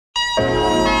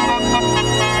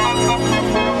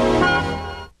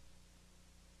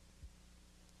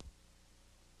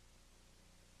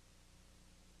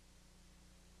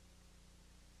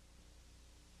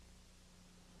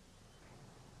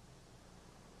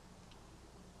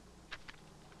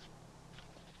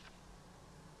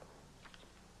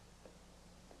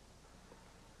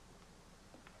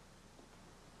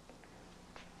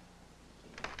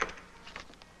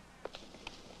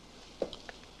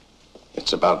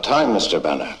It's about time, Mr.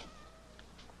 Banner.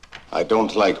 I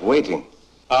don't like waiting.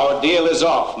 Our deal is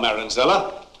off,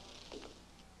 Maranzella.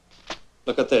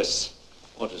 Look at this.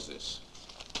 What is this?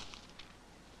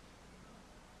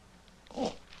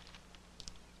 Oh.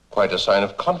 Quite a sign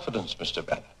of confidence, Mr.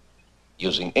 Banner.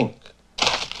 Using ink.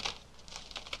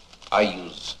 I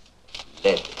use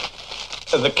lead.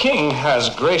 The king has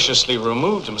graciously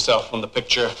removed himself from the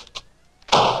picture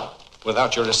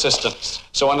without your assistance.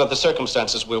 So under the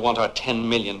circumstances, we want our 10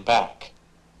 million back.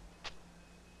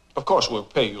 Of course, we'll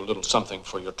pay you a little something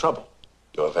for your trouble.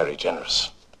 You're very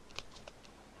generous.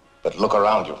 But look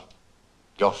around you.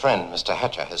 Your friend, Mr.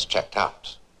 Hatcher, has checked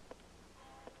out.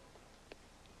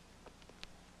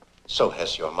 So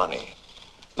has your money.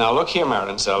 Now, look here,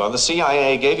 Maranzella. The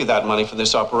CIA gave you that money for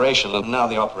this operation, and now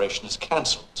the operation is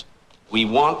canceled. We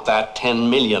want that 10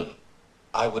 million.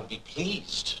 I would be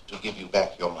pleased to give you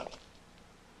back your money.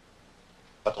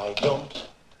 But I don't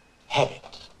have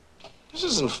it. This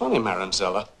isn't funny,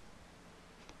 Maranzella.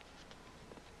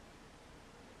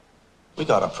 We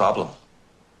got a problem.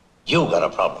 You got a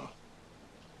problem.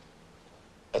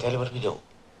 I tell you what we do.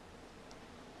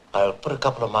 I'll put a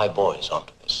couple of my boys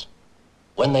onto this.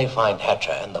 When they find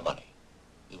Hatcher and the money,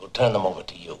 we will turn them over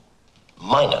to you.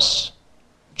 Minus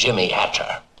Jimmy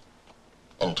Hatcher.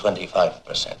 And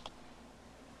 25%.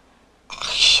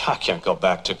 I can't go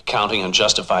back to counting and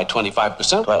justify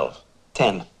 25%. 12.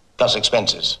 10. Plus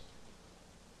expenses.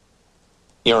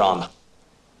 You're on.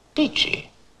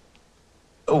 Peachy.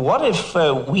 What if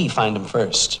we find him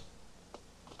first?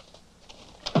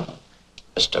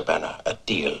 Mr. Banner, a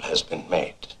deal has been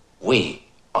made. We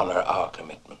honor our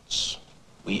commitments.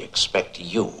 We expect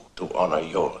you to honor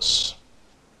yours.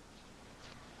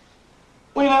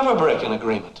 We never break an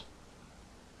agreement.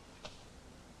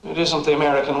 It isn't the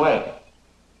American way.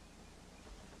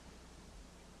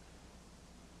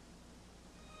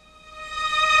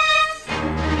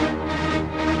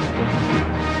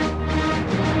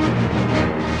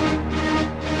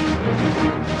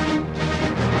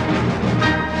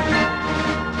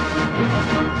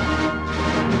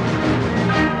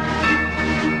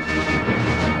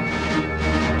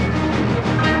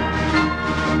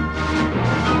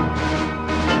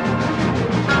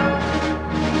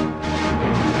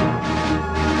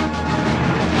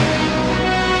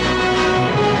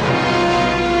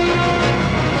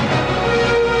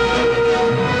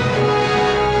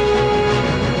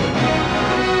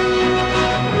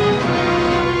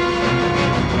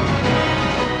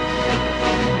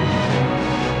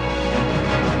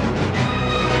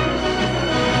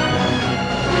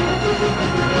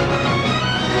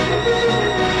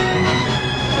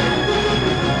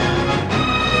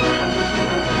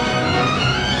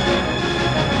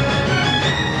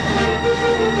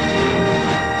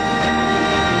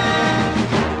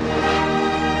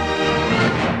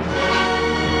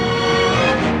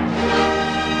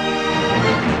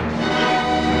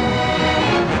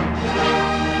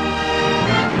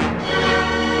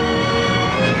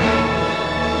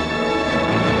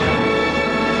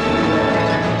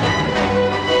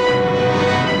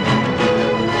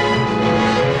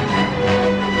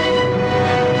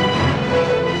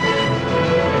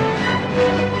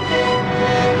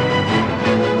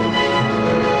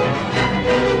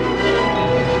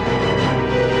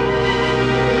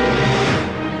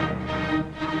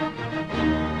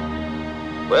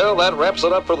 Well, that wraps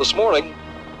it up for this morning.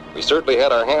 We certainly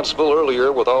had our hands full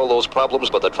earlier with all those problems,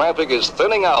 but the traffic is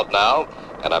thinning out now,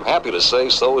 and I'm happy to say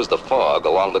so is the fog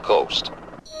along the coast.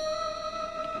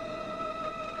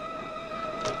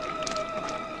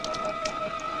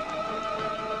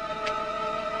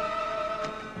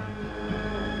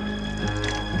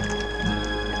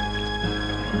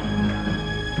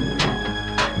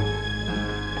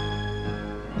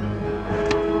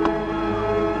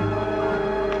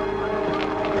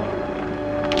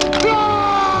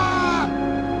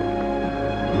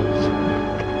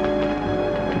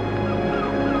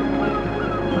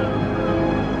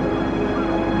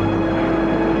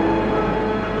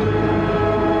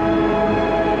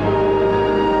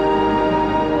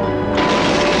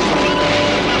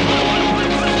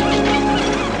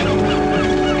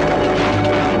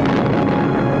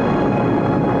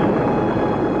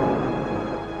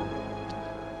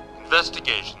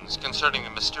 Investigations concerning the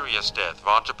mysterious death of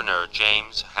entrepreneur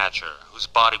James Hatcher, whose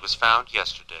body was found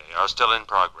yesterday, are still in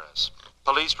progress.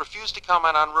 Police refuse to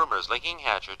comment on rumors linking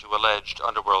Hatcher to alleged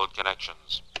underworld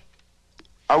connections.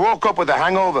 I woke up with a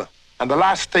hangover, and the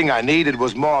last thing I needed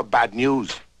was more bad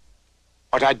news.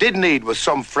 What I did need was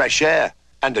some fresh air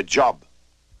and a job.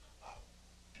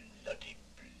 Bloody.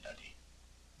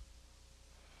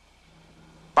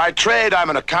 By trade, I'm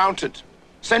an accountant,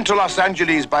 sent to Los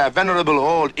Angeles by a venerable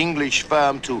old English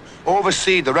firm to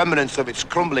oversee the remnants of its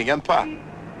crumbling empire.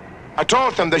 I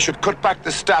told them they should cut back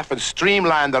the staff and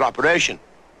streamline their operation,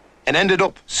 and ended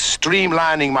up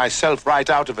streamlining myself right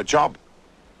out of a job.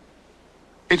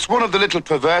 It's one of the little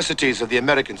perversities of the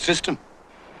American system.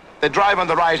 They drive on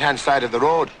the right-hand side of the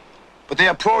road, but they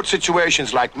approach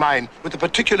situations like mine with a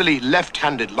particularly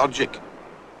left-handed logic.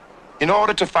 In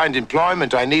order to find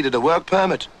employment, I needed a work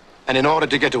permit. And in order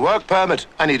to get a work permit,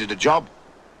 I needed a job.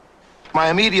 My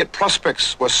immediate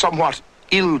prospects were somewhat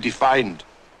ill-defined.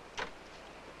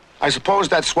 I suppose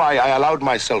that's why I allowed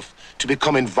myself to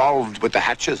become involved with the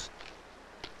Hatchers.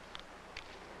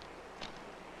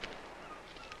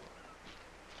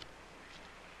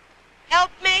 Help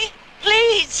me,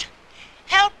 please.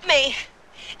 Help me.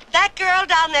 That girl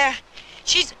down there,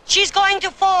 she's going to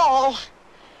fall.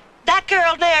 That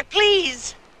girl there,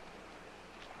 please.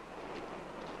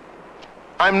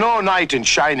 I'm no knight in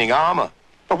shining armor,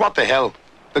 but what the hell?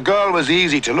 The girl was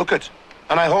easy to look at,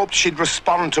 and I hoped she'd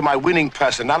respond to my winning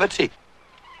personality.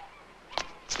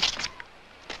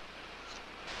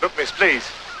 Look, miss, please.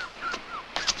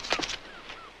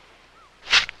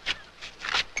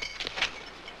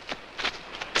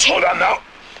 Hold on now.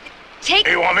 Take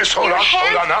Here you are, miss. Hold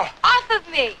on now. Off of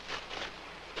me.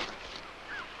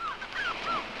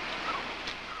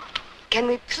 Can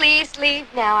we please leave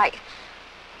now?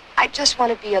 I just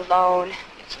want to be alone.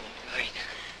 It's all right.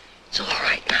 It's all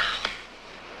right now.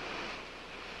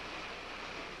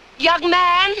 Young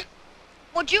man,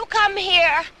 would you come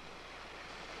here?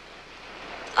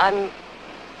 I'm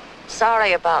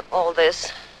sorry about all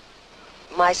this.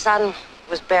 My son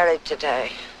was buried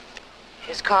today.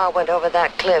 His car went over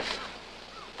that cliff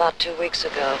about 2 weeks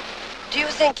ago. Do you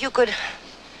think you could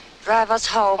drive us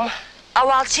home? Oh,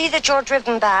 I'll see that you're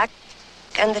driven back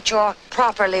and that you're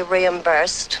properly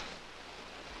reimbursed.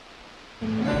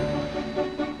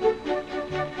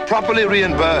 Properly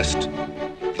reimbursed.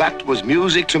 That was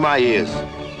music to my ears.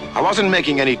 I wasn't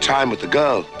making any time with the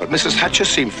girl, but Mrs. Hatcher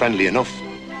seemed friendly enough.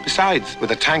 Besides,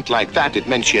 with a tank like that, it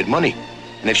meant she had money.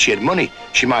 And if she had money,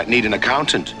 she might need an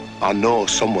accountant or know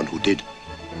someone who did.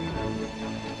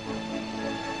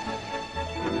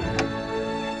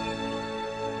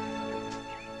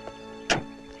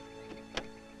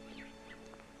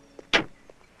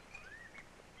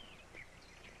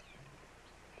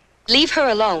 Leave her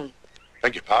alone.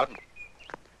 Beg your pardon?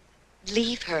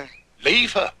 Leave her.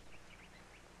 Leave her?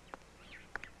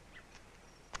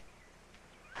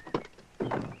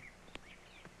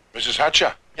 Mrs.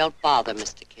 Hatcher? Don't bother,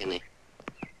 Mr. Kinney.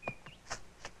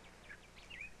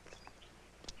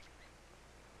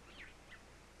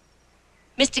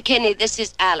 Mr. Kinney, this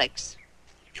is Alex.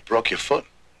 You broke your foot?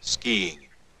 Skiing.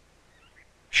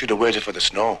 Should have waited for the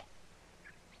snow.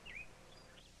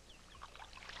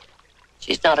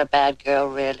 She's not a bad girl,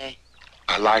 really.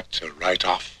 I liked her right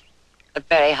off. But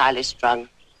very highly strung.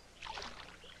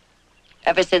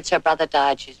 Ever since her brother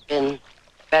died, she's been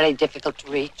very difficult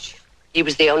to reach. He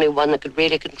was the only one that could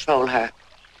really control her.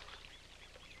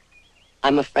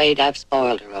 I'm afraid I've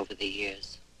spoiled her over the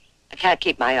years. I can't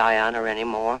keep my eye on her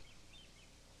anymore.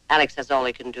 Alex has all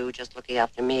he can do, just looking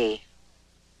after me.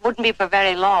 Wouldn't be for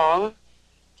very long,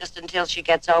 just until she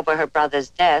gets over her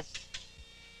brother's death.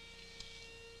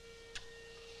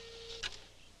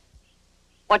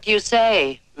 What do you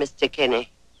say, Mr. Kinney?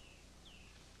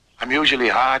 I'm usually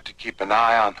hard to keep an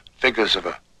eye on. Figures of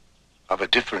a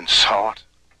different sort.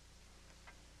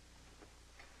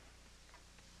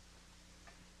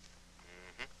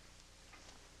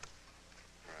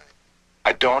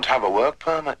 I don't have a work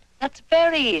permit. That's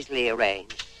very easily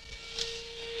arranged.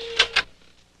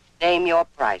 Name your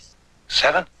price.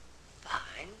 7? Fine.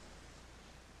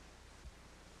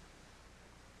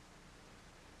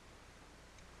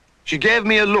 She gave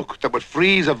me a look that would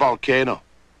freeze a volcano.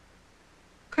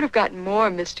 Could have gotten more,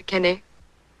 Mr. Kinney.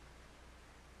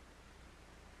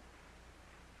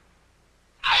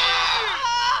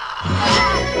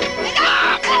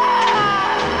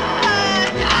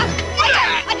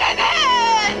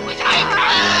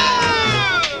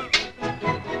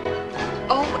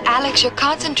 Oh, Alex, your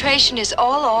concentration is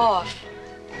all off.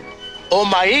 O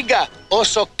maiga,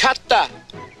 oso kata,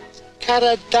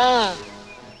 karada.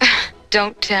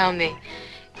 Don't tell me.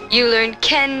 You learned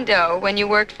kendo when you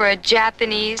worked for a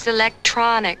Japanese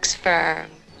electronics firm.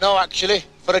 No, actually,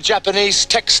 for a Japanese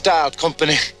textile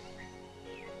company.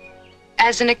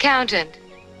 As an accountant.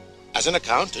 As an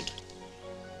accountant?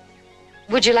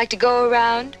 Would you like to go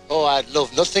around? Oh, I'd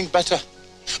love nothing better.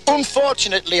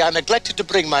 Unfortunately, I neglected to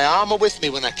bring my armor with me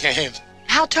when I came.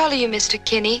 How tall are you, Mr.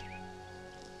 Kinney?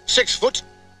 6 foot.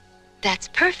 That's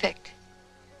perfect.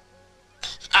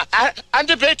 And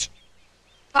a bit.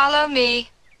 Follow me.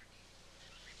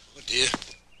 Oh, dear.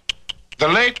 The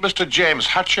late Mr. James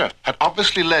Hatcher had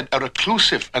obviously led a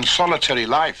reclusive and solitary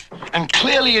life and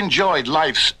clearly enjoyed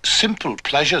life's simple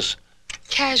pleasures.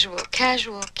 Casual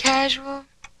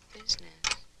business.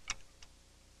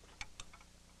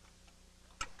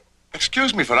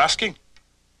 Excuse me for asking,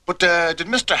 but did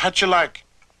Mr. Hatcher like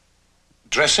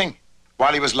dressing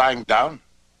while he was lying down?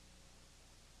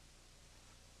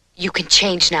 You can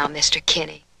change now, Mr.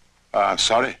 Kinney. I'm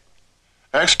sorry.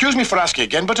 Excuse me for asking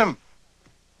again, but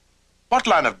what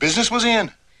line of business was he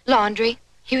in? Laundry.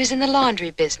 He was in the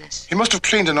laundry business. He must have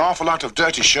cleaned an awful lot of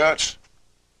dirty shirts.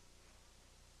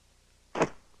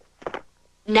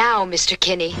 Now, Mr.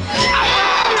 Kinney.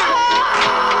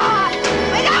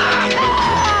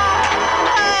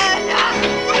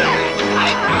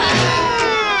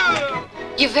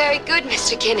 You're very good,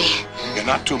 Mr. Kinney. You're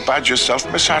not too bad yourself,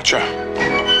 Miss Hatcher.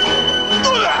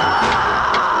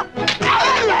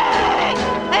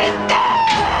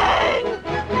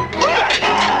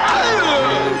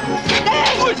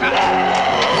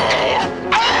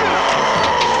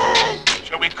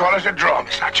 Shall we call it a draw,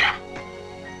 Miss Hatcher?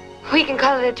 We can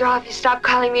call it a draw if you stop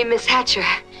calling me Miss Hatcher.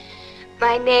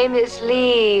 My name is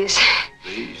Lees.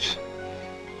 Please.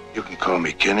 You can call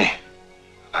me Kinney.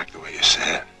 I like the way you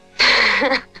say it.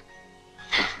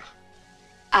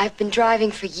 I've been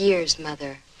driving for years,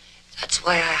 Mother. That's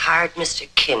why I hired Mr.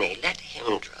 Kinney. Let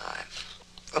him drive.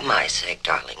 For my sake,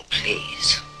 darling,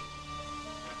 please.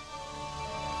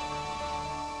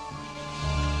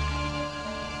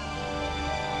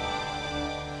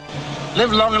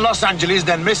 Live long in Los Angeles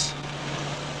then, miss?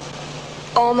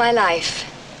 All my life.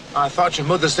 I thought your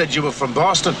mother said you were from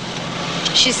Boston.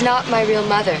 She's not my real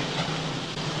mother.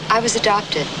 I was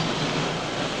adopted.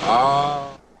 Oh.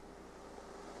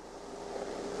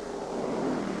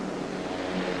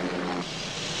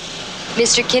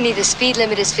 Mr. Kinney, the speed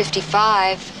limit is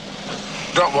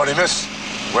 55. Don't worry, miss.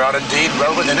 We are indeed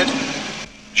well within it.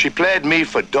 She played me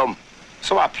for dumb,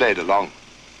 so I played along.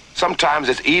 Sometimes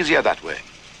it's easier that way.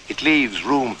 It leaves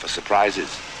room for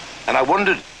surprises. And I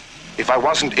wondered if I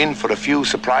wasn't in for a few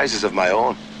surprises of my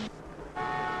own.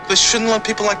 They shouldn't let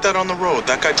people like that on the road.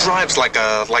 That guy drives like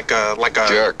a...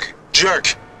 Jerk.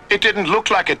 Jerk. It didn't look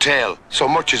like a tail so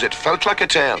much as it felt like a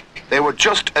tail. They were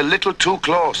just a little too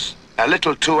close, a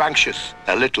little too anxious,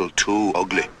 a little too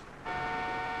ugly.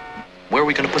 Where are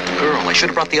we going to put the girl? I should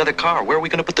have brought the other car. Where are we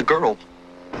going to put the girl?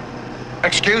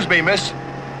 Excuse me, miss,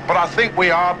 but I think we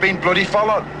are being bloody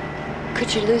followed.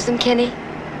 Could you lose them, Kinney?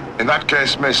 In that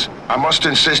case, miss, I must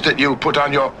insist that you put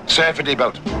on your safety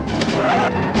belt.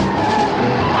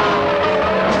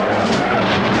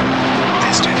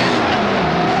 Bastard.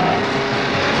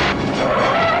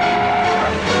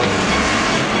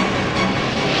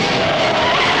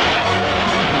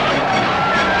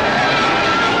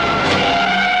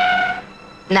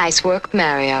 Nice work,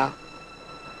 Mario.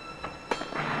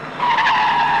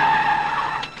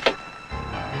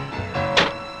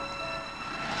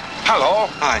 Hello.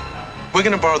 Hi. We're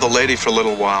gonna borrow the lady for a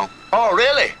little while. Oh,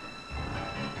 really?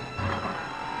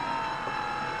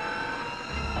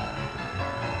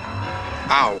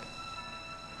 Ow.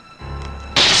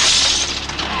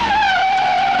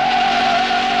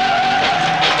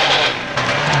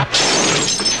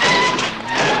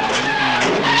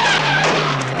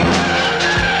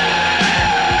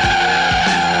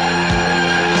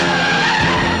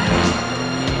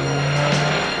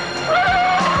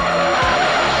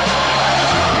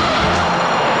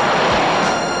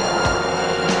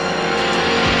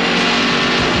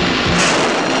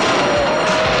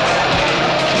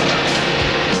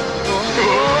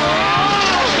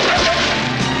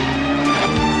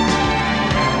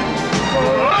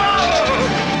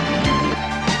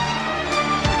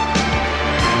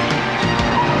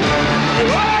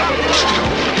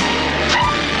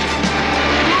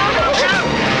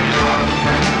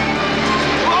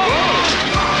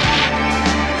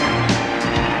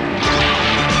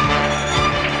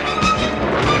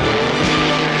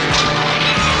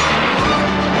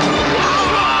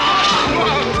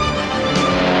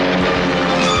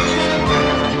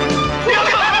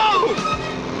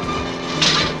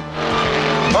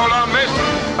 Hold on, miss.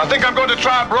 I think I'm going to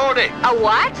try a Brody. A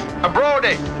what? A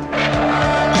Brody.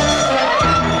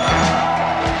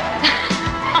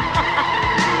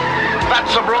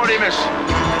 That's a Brody, miss.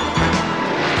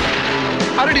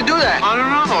 How did he do that? I don't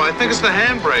know. I think it's the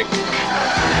handbrake.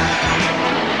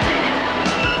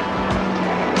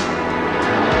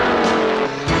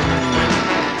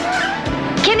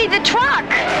 Kenny, the truck!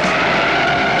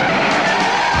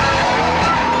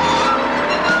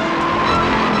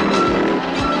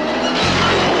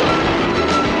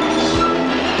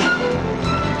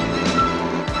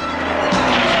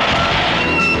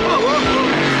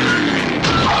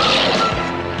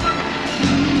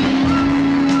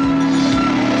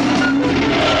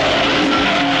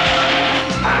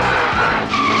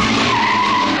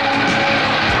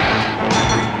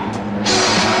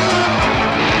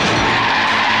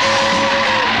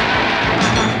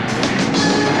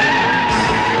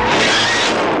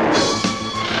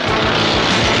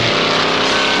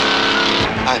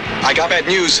 I got bad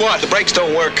news. What? The brakes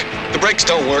don't work. The brakes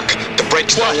don't work. The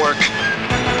brakes don't work.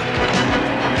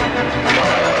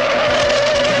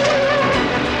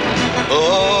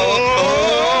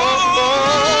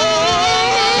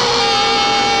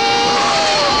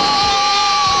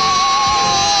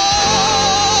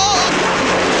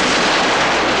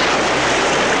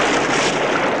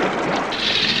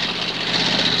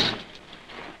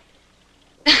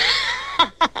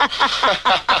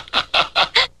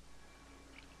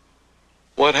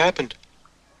 What happened?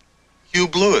 You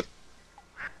blew it.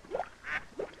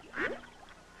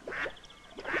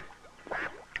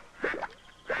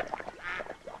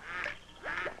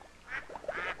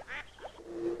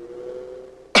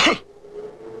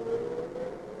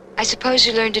 I suppose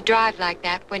you learned to drive like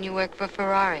that when you worked for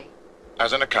Ferrari.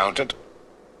 As an accountant.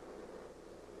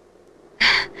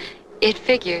 It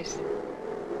figures.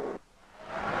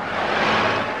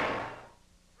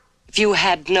 If you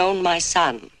had known my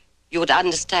son, you would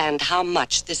understand how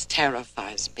much this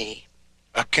terrifies me.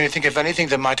 Can you think of anything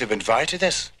that might have invited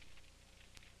this?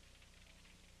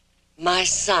 My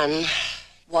son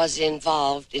was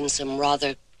involved in some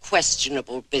rather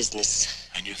questionable business.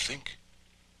 And you think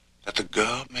that the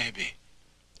girl, maybe?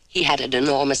 He had an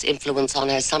enormous influence on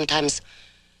her, sometimes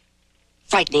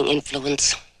frightening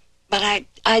influence. But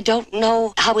I don't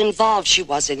know how involved she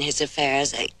was in his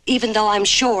affairs, even though I'm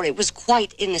sure it was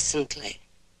quite innocently.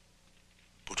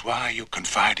 But why are you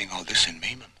confiding all this in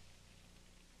me, ma'am?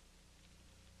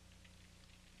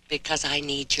 Because I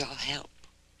need your help.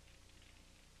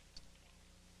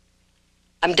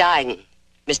 I'm dying,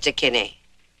 Mr. Kinney.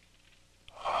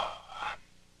 Oh,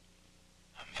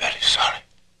 I'm very sorry.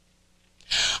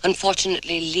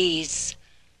 Unfortunately, Lise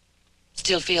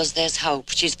still feels there's hope.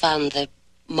 She's found the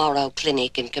Morrow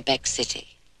Clinic in Quebec City.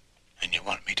 And you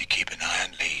want me to keep an eye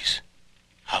on Lise?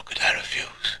 How could I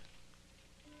refuse?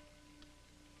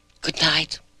 Good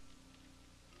night,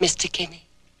 Mr. Kinney.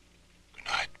 Good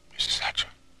night, Mrs. Thatcher.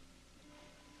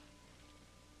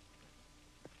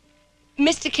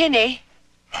 Mr. Kinney,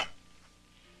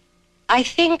 I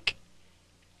think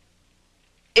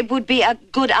it would be a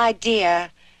good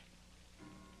idea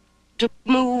to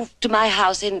move to my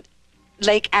house in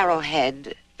Lake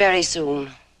Arrowhead very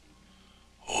soon.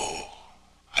 Oh,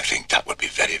 I think that would be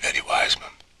very, very wise,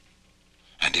 ma'am.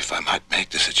 And if I might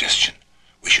make the suggestion,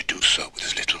 we should do so with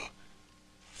as little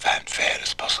fanfare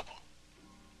as possible.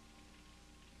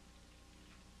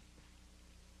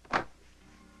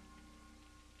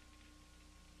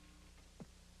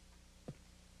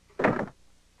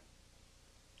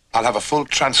 I'll have a full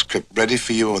transcript ready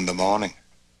for you in the morning.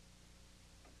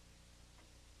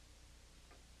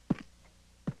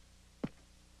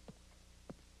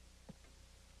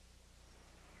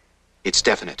 It's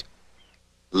definite.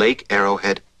 Lake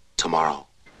Arrowhead tomorrow.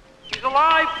 He's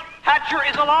alive! Hatcher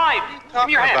is alive! Give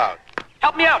me your hand.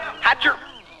 Help me out! Hatcher!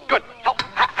 Good. Help.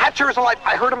 Hatcher is alive.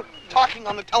 I heard him talking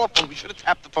on the telephone. We should have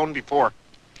tapped the phone before.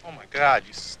 Oh, my God.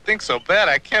 You stink so bad.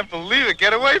 I can't believe it.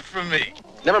 Get away from me.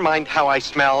 Never mind how I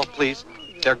smell, please.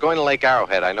 They're going to Lake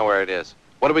Arrowhead. I know where it is.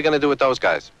 What are we going to do with those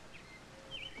guys?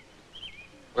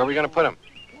 Where are we going to put them?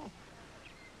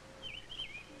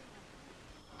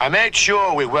 I made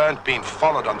sure we weren't being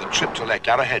followed on the trip to Lake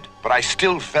Arrowhead, but I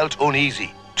still felt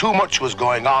uneasy. Too much was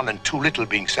going on and too little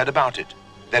being said about it.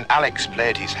 Then Alex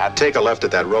played his hand. Take a left at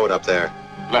that road up there.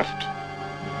 Left.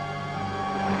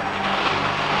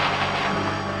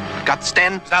 Got the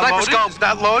stand? Is that loaded? Is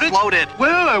that loaded? Loaded.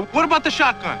 Wait. What about the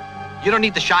shotgun? You don't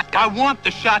need the shotgun. I want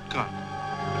the shotgun.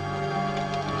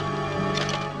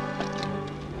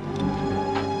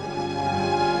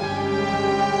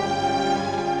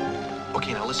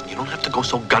 Okay, now listen, you don't have to go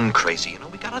so gun crazy. You know,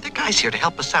 we got other guys here to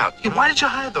help us out. Hey, why did you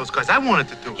hire those guys? I wanted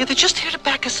to do it. Yeah, they're just here to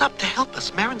back us up, to help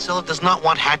us. Marinzilla does not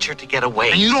want Hatcher to get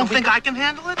away. And you don't think I can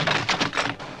handle it?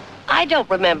 I don't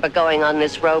remember going on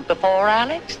this road before,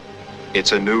 Alex.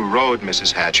 It's a new road,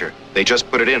 Mrs. Hatcher. They just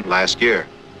put it in last year.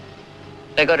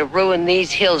 They're going to ruin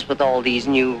these hills with all these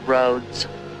new roads.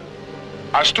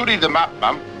 I studied the map,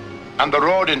 ma'am, and the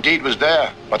road indeed was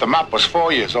there, but the map was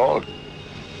 4 years old.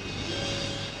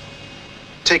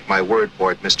 Take my word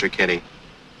for it, Mr. Kinney.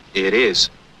 It is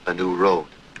a new road.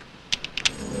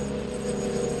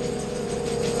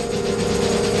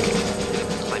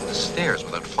 Climb the stairs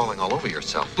without falling all over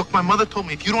yourself. Look, my mother told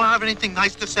me if you don't have anything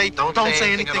nice to say, don't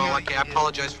say anything at all. Okay, I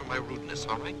apologize for my rudeness,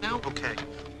 all right now? Okay.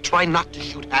 Try not to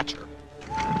shoot Hatcher.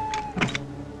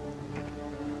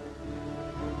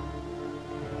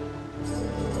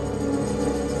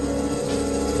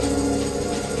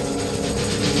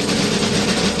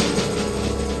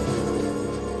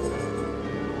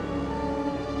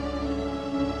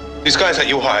 These guys that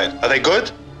you hired, are they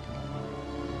good?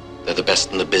 They're the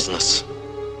best in the business.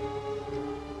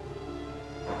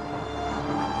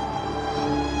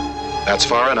 That's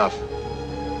far enough.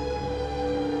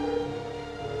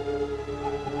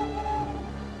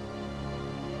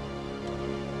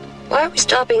 Why are we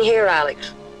stopping here,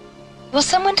 Alex? Will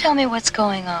someone tell me what's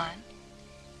going on?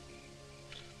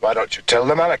 Why don't you tell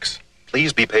them, Alex?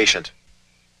 Please be patient.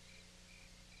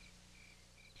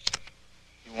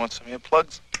 You want some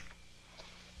earplugs?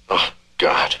 Oh,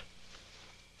 God.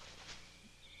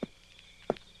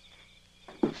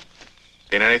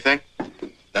 Seen anything?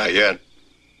 Not yet.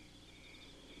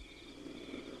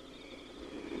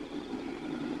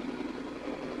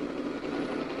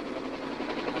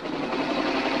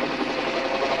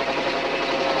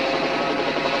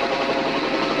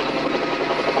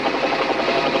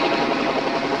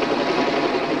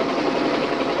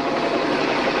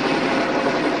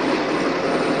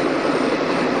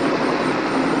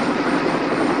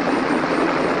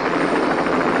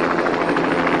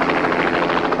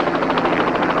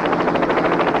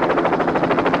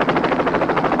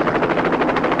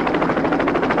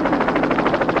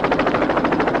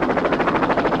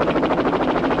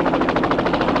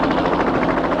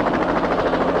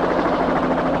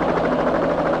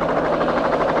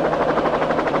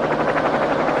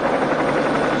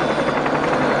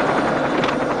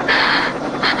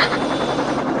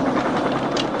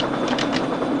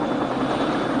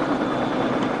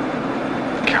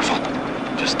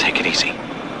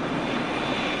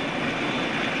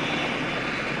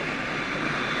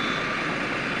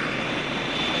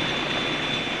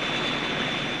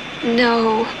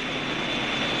 No.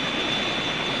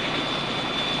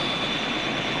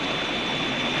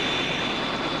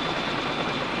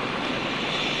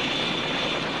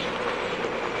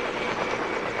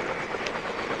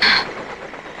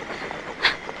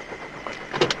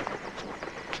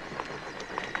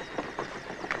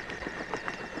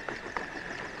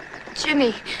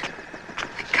 Jimmy,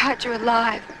 God, you're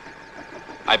alive.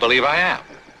 I believe I am.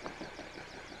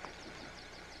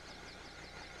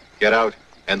 Get out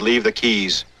and leave the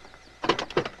keys.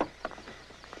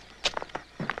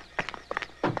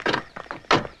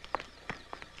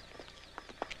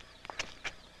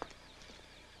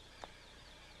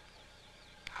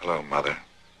 Hello, Mother.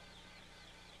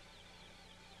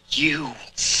 You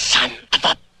son of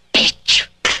a bitch!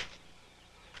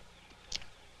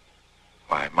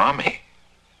 Why, Mommy,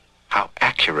 how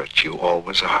accurate you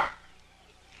always are.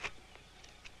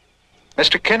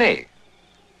 Mr. Kinney,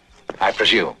 I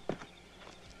presume.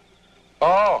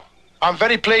 Oh, I'm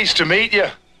very pleased to meet you.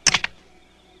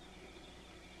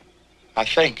 I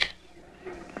think.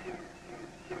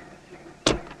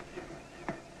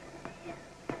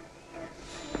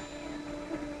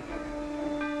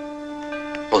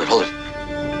 Hold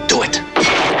it. Do it.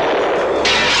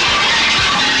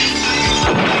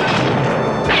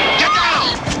 Get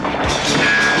down!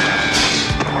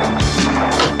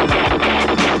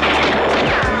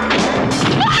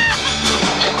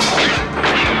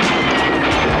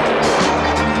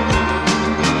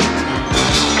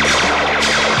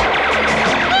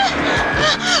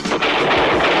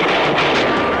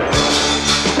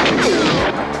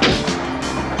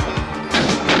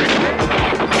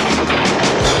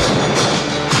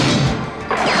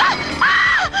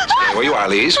 Where you are,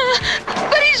 Lise.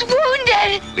 But he's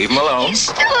wounded. Leave him alone. He's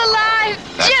still alive,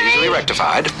 That's Jimmy. easily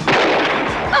rectified.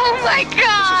 Oh, my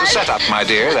God. This is a setup, my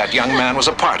dear. That young man was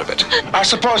a part of it. I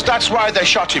suppose that's why they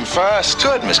shot him first.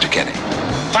 Good, Mr. Kinney.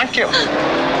 Thank you.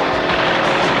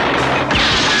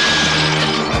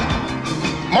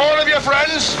 More of your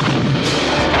friends?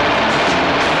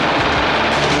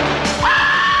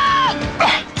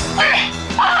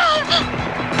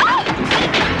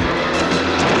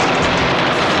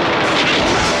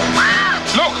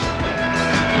 Look!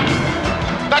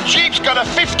 Our Jeep's got a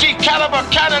 50 caliber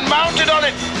cannon mounted on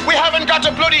it. We haven't got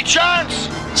a bloody chance.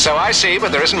 So I see,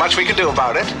 but there isn't much we can do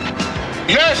about it.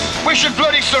 Yes, we should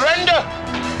bloody surrender.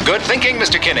 Good thinking,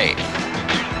 Mr. Kinney.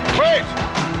 Wait.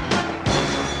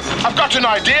 I've got an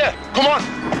idea. Come on.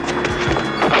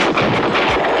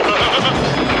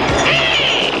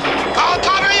 I'll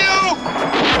cover you!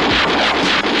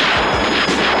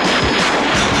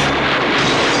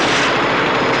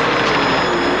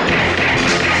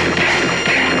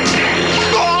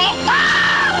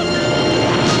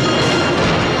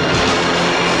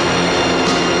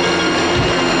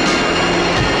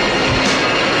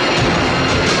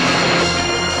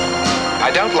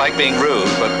 I don't like being rude,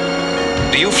 but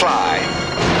do you fly?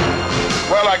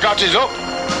 Well, I got it up.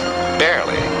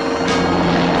 Barely.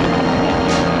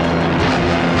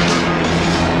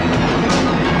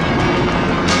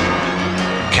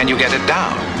 Can you get it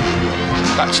down?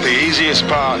 That's the easiest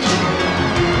part.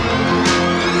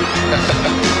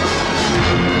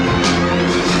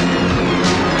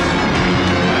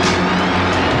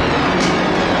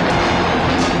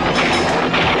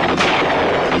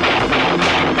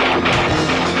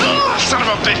 Son of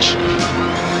a bitch!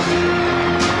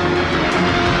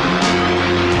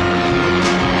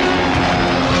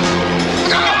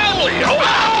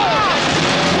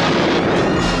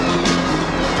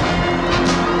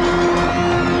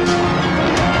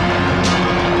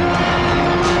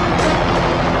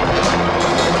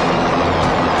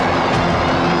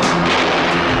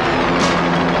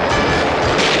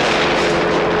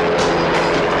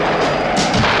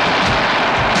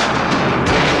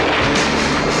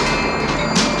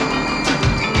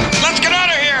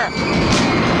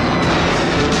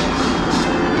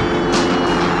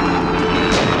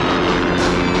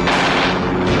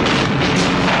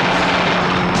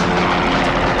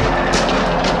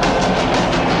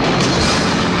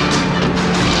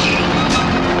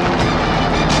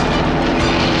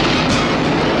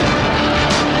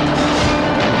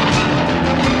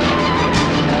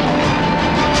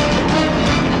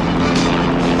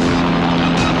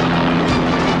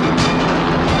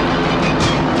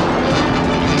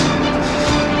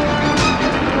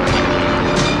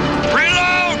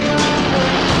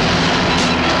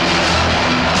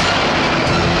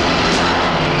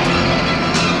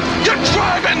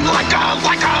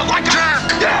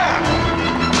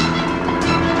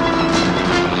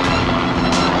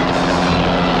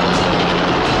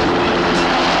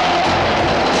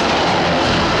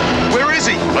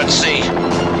 Let's see.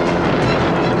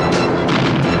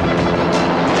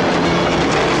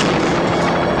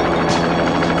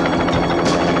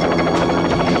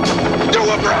 Do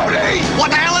a Brody! What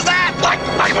the hell is that?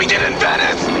 Like we did in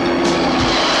Venice!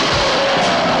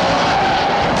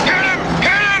 Hit him!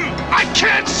 Hit him! I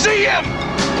can't see him!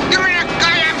 Give me the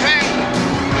goddamn thing!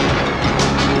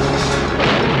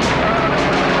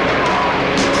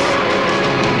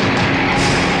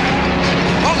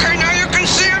 Okay, now you can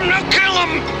see him. Now kill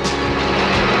him!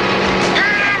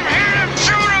 Hit him! Hit him!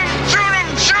 Shoot him! Shoot him!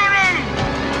 Shoot him!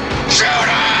 Shoot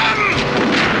him!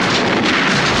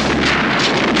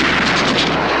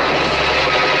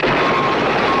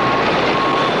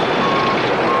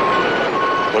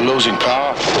 We're losing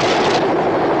power.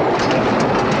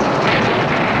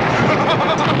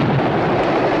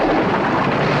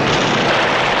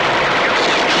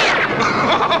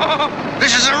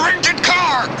 This is a rented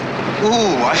car!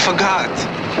 Ooh, I forgot.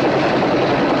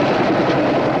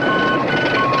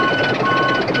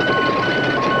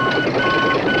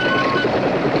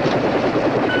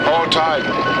 Hold tight.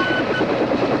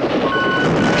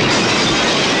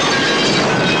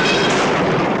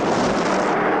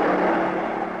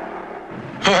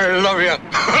 I love you.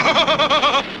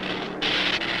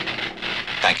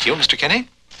 Thank you, Mr. Kinney.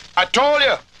 I told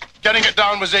you, getting it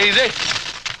down was easy.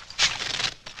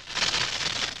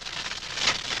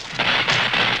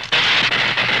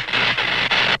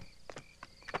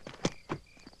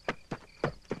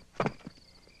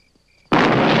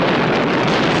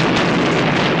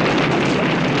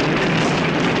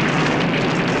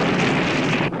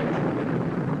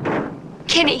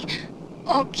 Kinney.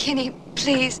 Oh, Kinney,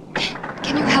 please.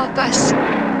 Can you help us?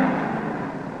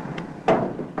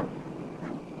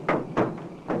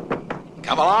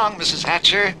 Come along, Mrs.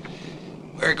 Hatcher.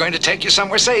 We're going to take you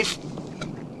somewhere safe.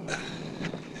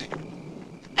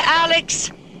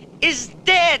 Alex is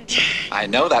dead. I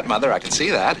know that, Mother. I can see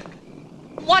that.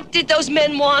 What did those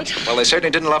men want? Well, they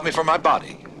certainly didn't love me for my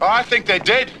body. Oh, I think they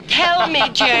did. Tell me,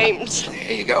 James.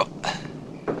 Here you go.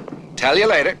 Tell you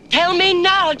later. Tell me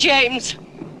now, James.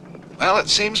 Well, it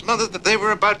seems, Mother, that they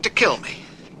were about to kill me.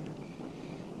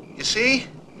 You see,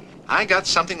 I got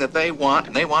something that they want,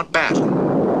 and they want badly.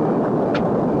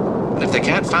 if they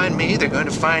can't find me, they're going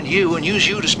to find you and use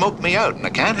you to smoke me out, and I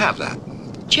can't have that.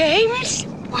 James?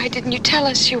 Why didn't you tell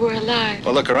us you were alive?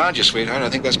 Well, look around you, sweetheart. I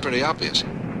think that's pretty obvious.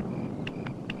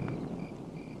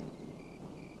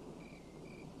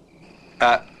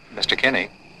 Mr. Kinney.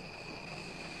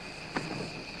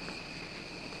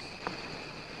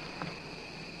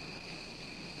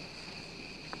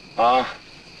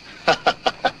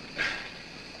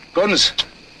 Guns.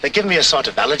 They give me a sort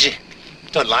of allergy.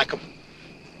 Don't like them.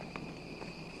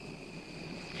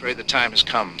 I'm afraid the time has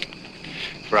come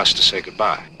for us to say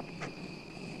goodbye.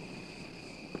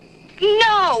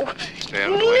 No! Stay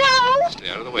out of the way. No! Stay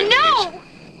out of the way, No! please.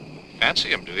 Fancy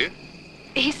him, do you?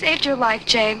 He saved your life,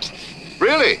 James.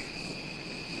 Really?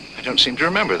 I don't seem to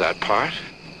remember that part.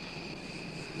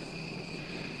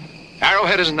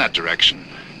 Arrowhead is in that direction.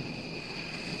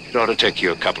 It ought to take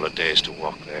you a couple of days to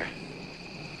walk there.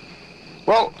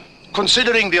 Well,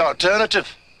 considering the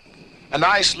alternative, a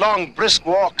nice, long, brisk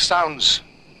walk sounds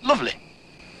lovely.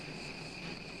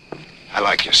 I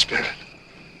like your spirit.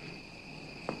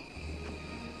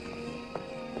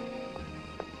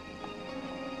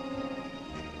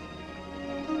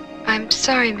 I'm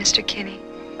sorry, Mr. Kinney.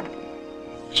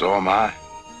 So am I.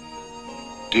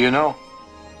 Do you know,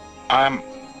 I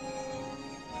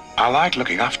like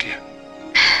looking after you.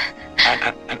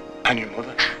 And your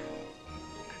mother.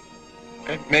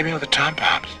 Maybe another time,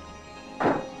 perhaps.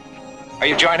 Are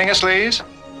you joining us, Lise?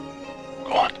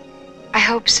 Go on. I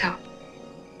hope so.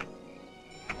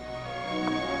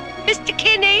 Mr.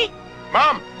 Kinney!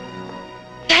 Mom!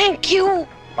 Thank you!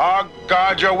 Oh,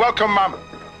 God, you're welcome, Mom.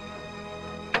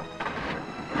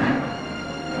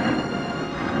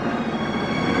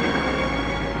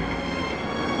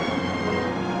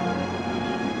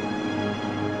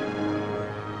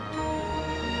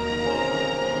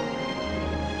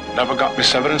 Never got me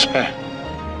severance pay.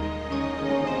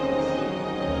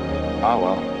 Ah,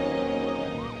 well.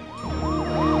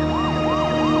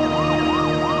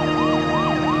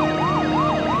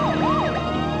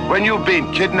 When you've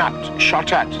been kidnapped,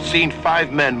 shot at, seen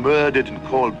 5 men murdered in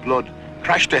cold blood,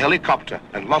 crashed a helicopter,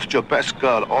 and lost your best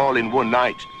girl all in one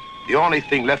night, the only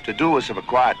thing left to do was have a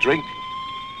quiet drink.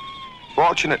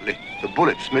 Fortunately, the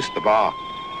bullets missed the bar.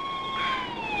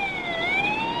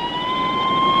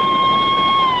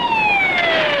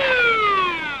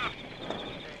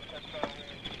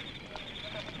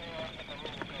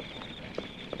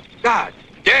 God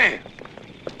damn.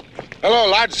 Hello,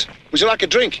 lads. Would you like a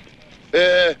drink?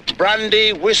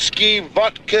 Brandy, whiskey,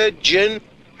 vodka, gin.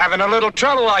 Having a little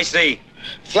trouble, I see.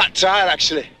 Flat tire,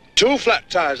 actually. 2 flat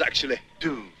tires, actually.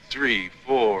 2, 3,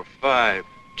 4, 5.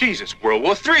 Jesus, World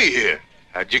War III here.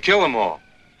 How'd you kill them all?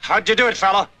 How'd you do it,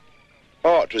 fella?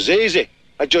 Oh, it was easy.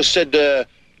 I just said,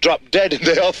 drop dead and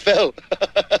they all fell.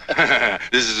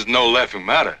 This is no laughing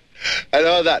matter. I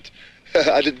know that.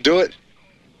 I didn't do it.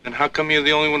 Then how come you're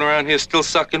the only one around here still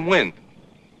sucking wind?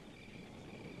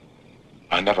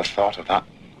 I never thought of that.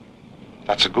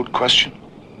 That's a good question.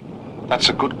 That's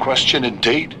a good question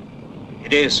indeed.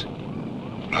 It is.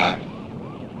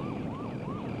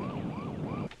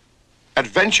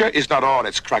 Adventure is not all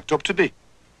it's cracked up to be.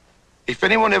 If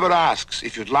anyone ever asks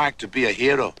if you'd like to be a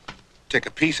hero, take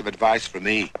a piece of advice from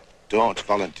me. Don't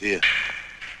volunteer.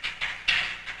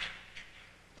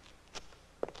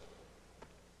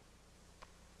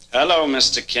 Hello,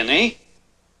 Mr. Kinney.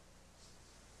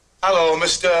 Hello,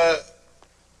 Mr.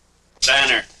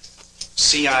 Banner,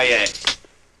 CIA.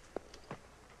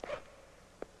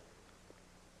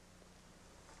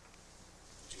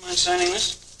 Do you mind signing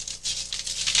this?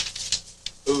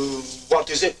 What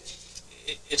is it?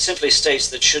 It simply states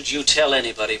that should you tell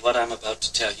anybody what I'm about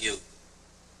to tell you,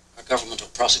 our government will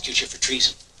prosecute you for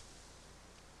treason.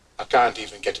 I can't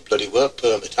even get a bloody work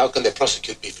permit. How can they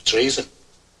prosecute me for treason?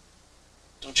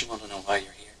 Don't you want to know why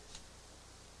you're here?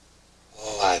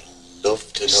 Oh, I'd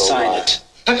love to know Sign why. it.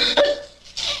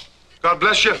 God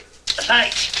bless you.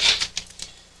 Thanks.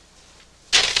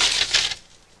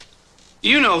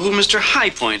 You know who Mr.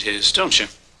 Highpoint is, don't you?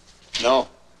 No.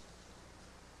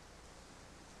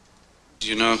 Do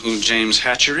you know who James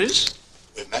Hatcher is?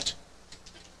 We've met.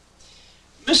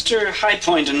 Mr.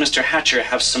 Highpoint and Mr. Hatcher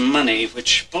have some money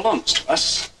which belongs to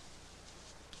us.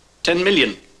 10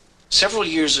 million. Several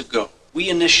years ago, we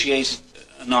initiated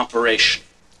an operation.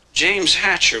 James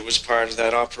Hatcher was part of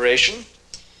that operation,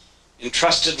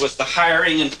 entrusted with the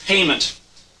hiring and payment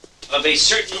of a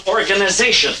certain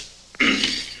organization.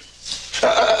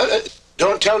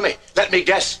 Don't tell me. Let me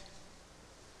guess.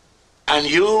 And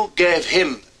you gave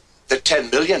him the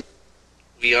 10 million?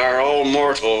 We are all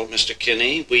mortal, Mr.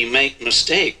 Kinney. We make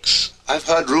mistakes. I've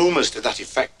heard rumors to that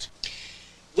effect.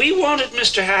 We wanted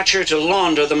Mr. Hatcher to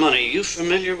launder the money. You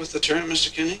familiar with the term,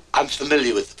 Mr. Kinney? I'm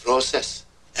familiar with the process.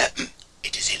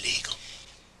 It is illegal.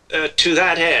 To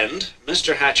that end,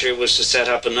 Mr. Hatcher was to set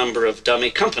up a number of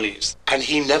dummy companies. And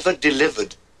he never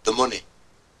delivered the money.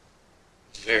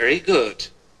 Very good.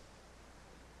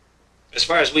 As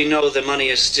far as we know, the money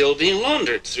is still being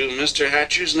laundered through Mr.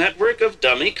 Hatcher's network of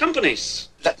dummy companies.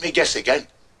 Let me guess again.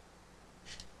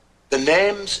 The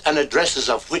names and addresses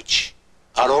of which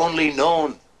are only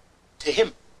known to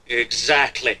him.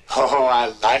 Exactly. Oh,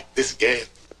 I like this game.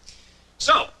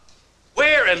 So,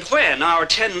 where and when our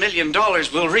 $10 million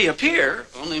will reappear,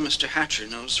 only Mr. Hatcher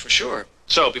knows for sure.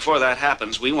 So, before that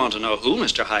happens, we want to know who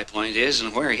Mr. Highpoint is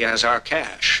and where he has our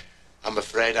cash. I'm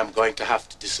afraid I'm going to have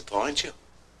to disappoint you.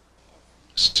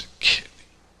 Mr. Kinney.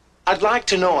 I'd like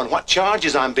to know on what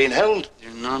charges I'm being held.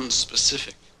 They're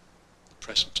non-specific at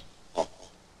present. Oh.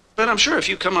 But I'm sure if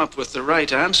you come up with the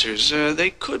right answers, they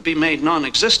could be made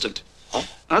non-existent. Huh?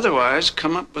 Otherwise,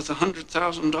 come up with the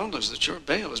 $100,000 that your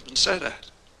bail has been set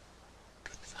at.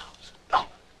 $100,000?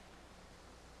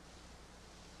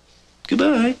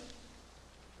 Goodbye.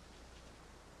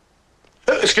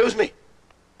 Excuse me.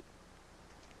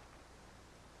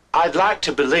 I'd like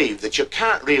to believe that you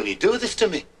can't really do this to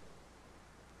me.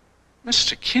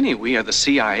 Mr. Kinney, we are the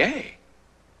CIA.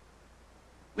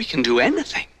 We can do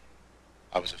anything.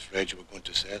 I was afraid you were going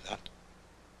to say that.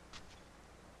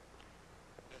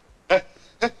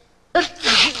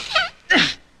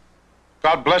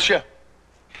 God bless you.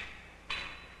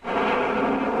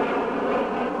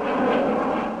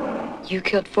 You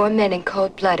killed 4 men in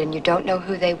cold blood and you don't know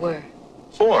who they were.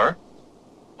 4?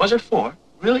 Was it 4?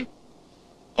 Really?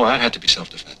 Oh, that had to be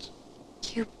self-defense.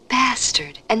 You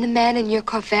bastard. And the man in your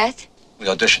Corvette? We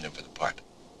auditioned him for the part.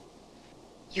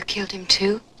 You killed him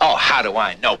too? Oh, how do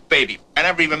I know, baby? I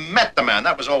never even met the man.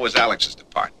 That was always Alex's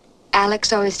department.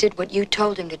 Alex always did what you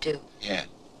told him to do. Yeah.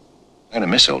 I'm gonna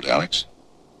miss old Alex.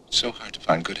 It's so hard to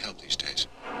find good help these days.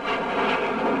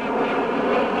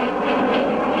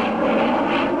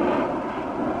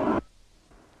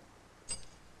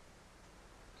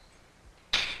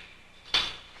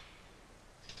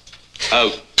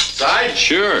 Outside?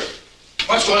 Sure.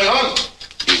 What's going on?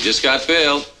 You just got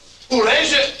bailed. Who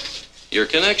raised it? Your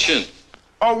connection.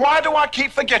 Oh, why do I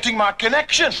keep forgetting my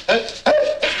connection?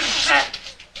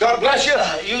 God bless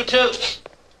you. You too.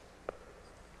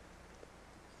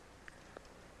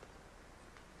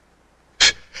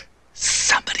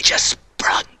 Somebody just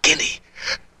sprung Guinea.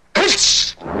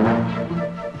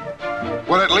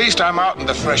 Well, at least I'm out in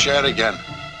the fresh air again.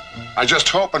 I just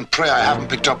hope and pray I haven't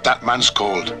picked up that man's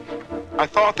cold. I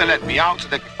thought they let me out so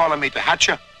they could follow me to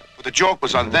Hatcher, but the joke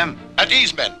was on them. And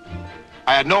these men.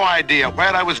 I had no idea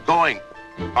where I was going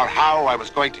or how I was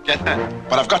going to get there.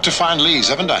 But I've got to find Lee's,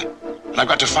 haven't I? And I've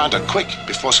got to find her quick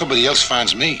before somebody else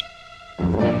finds me.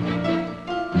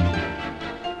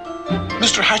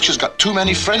 Mr. Hatcher's got too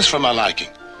many friends for my liking.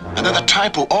 And they're the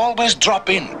type who always drop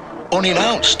in,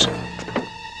 unannounced.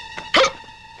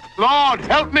 Lord,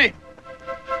 help me!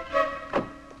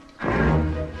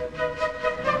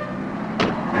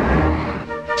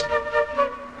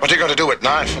 What are you going to with with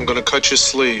knife? I'm going to cut your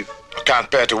sleeve. I can't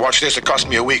bear to watch this. It cost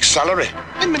me a week's salary.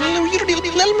 Wait a minute, you don't even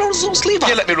let him roll his own sleeve up.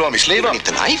 You let me roll my sleeve up. You don't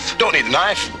need the knife? Don't need the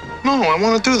knife. No, I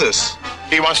want to do this.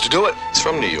 He wants to do it. He's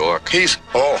from New York.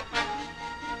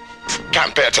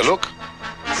 Can't bear to look.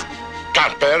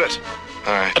 Can't bear it.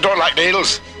 All right. I don't like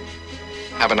needles.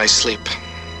 Have a nice sleep.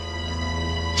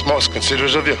 It's most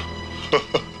considerate of you.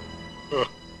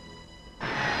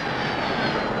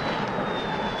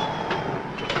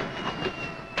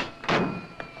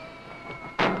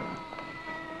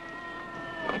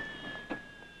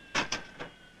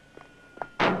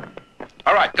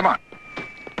 All right, come on.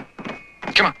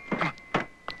 Come on.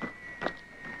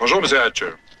 Bonjour, Monsieur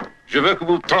Hatcher. Je veux que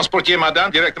vous transportiez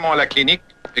madame directement à la clinique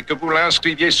et que vous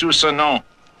l'inscriviez sous ce nom.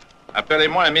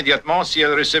 Appelez-moi immédiatement si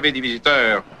elle recevait des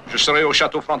visiteurs. Je serai au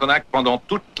château Frontenac pendant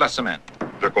toute la semaine.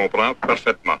 Je comprends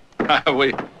parfaitement. Ah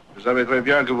oui, je savais très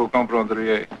bien que vous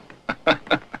comprendriez.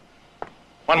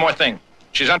 One more thing.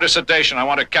 She's under sedation. I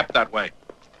want her kept that way.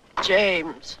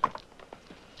 James,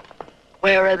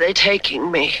 where are they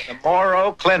taking me? The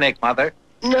Morrow Clinic, Mother.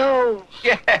 No.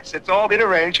 Yes, it's all been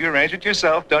arranged. You arranged it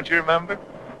yourself, don't you remember?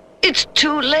 It's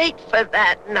too late for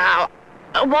that now.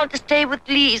 I want to stay with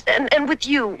Lise and with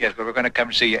you. Yes, but we're going to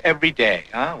come see you every day,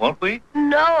 huh? Won't we?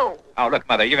 No. Oh, look,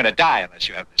 Mother, you're going to die unless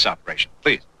you have this operation.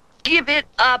 Please. Give it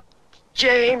up,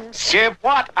 James. Give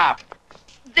what up?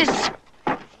 This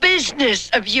business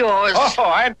of yours. Oh,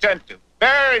 I intend to.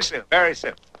 Very soon, very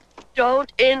soon.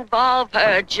 Don't involve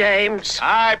her, James.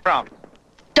 I promise.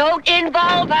 Don't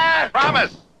involve her. I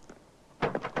promise.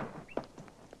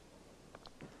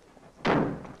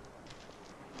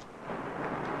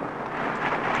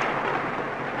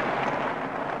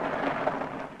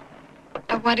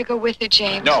 want to go with you,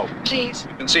 James. No. Please.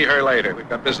 You can see her later. We've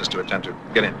got business to attend to.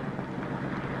 Get in.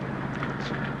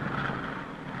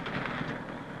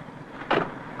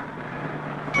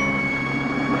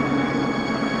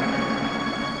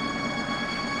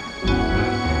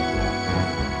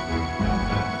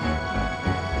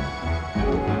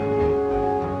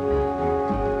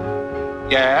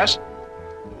 Yes?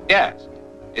 Yes.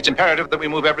 It's imperative that we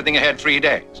move everything ahead 3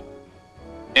 days.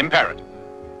 Imperative.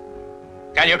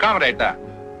 Can you accommodate that?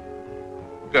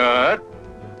 Good.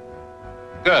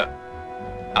 Good.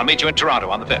 I'll meet you in Toronto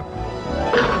on the 5th.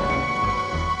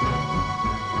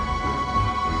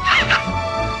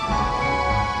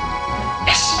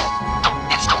 Yes.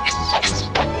 Yes, yes, yes.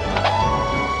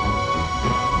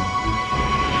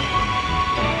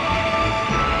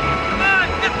 Come on,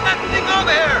 get that thing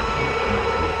over here!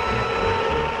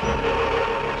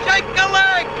 Shake a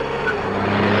leg!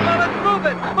 Come on, let's move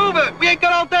it! Move it! We ain't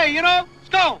got all day, you know? Let's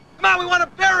go! Come on, we want to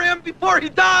bury him before he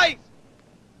dies!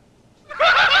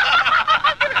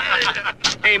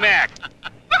 Hey, Mac.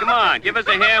 Come on, give us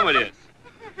a hand with this.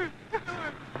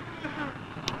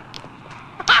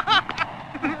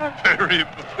 Bury him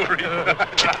before he dies.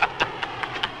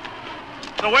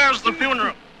 So where's the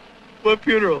funeral? What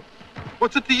funeral?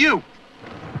 What's it to you?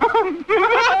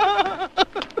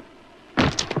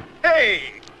 Hey,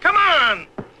 come on!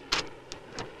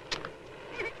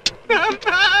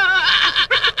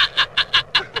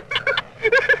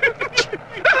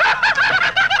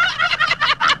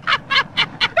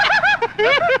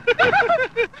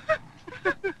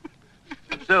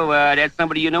 So, that's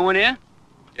somebody you know in here?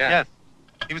 Yeah. Yes.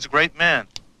 He was a great man.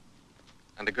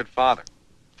 And a good father.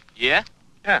 Yeah?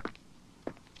 Yeah.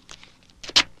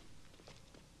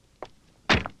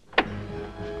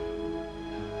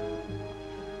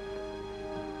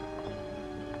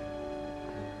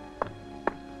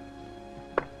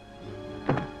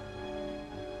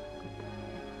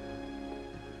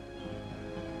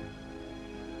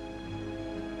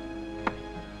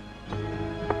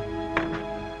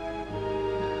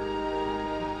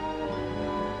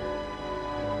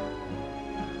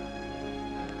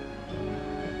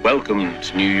 Welcome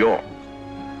to New York,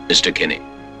 Mr. Kinney.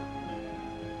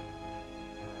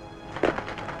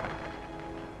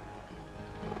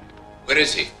 Where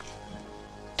is he?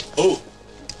 Who?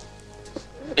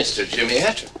 Mr. Jimmy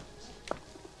Hatcher.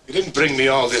 You didn't bring me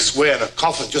all this way in a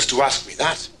coffin just to ask me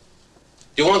that.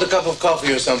 Do you want a cup of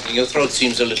coffee or something? Your throat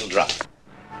seems a little dry.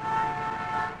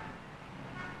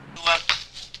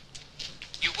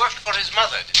 You worked for his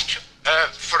mother, didn't you?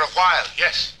 For a while,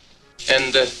 yes.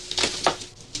 And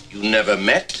you never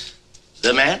met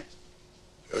the man?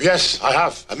 Yes, I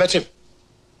have. I met him.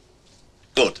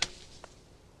 Good.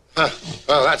 Huh.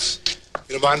 Well, that's, if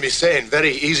you don't mind me saying,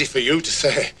 very easy for you to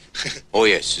say. Oh,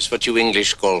 yes. It's what you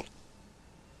English call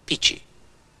peachy.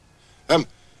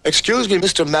 Excuse me,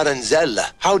 Mr.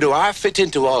 Maranzella. How do I fit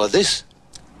into all of this?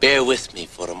 Bear with me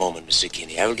for a moment, Mr.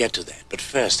 Kinney. I will get to that. But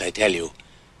first, I tell you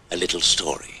a little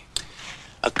story.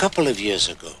 A couple of years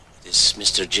ago, this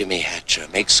Mr. Jimmy Hatcher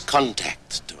makes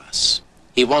contact to us.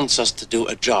 He wants us to do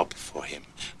a job for him,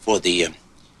 for the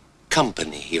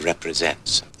company he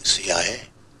represents. The CIA?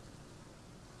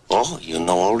 Oh, you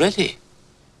know already.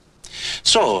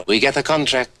 So, we get a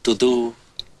contract to do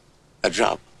a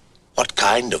job. What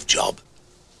kind of job?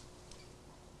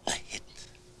 A hit.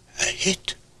 A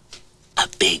hit? A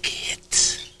big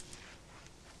hit.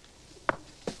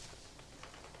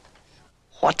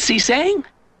 What's he saying?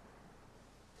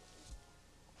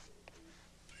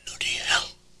 Bloody hell.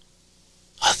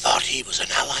 I thought he was an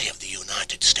ally of the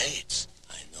United States.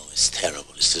 I know, it's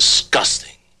terrible. It's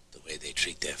disgusting, the way they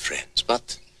treat their friends.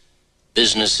 But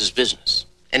business is business.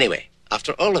 Anyway,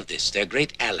 after all of this, their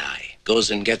great ally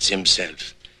goes and gets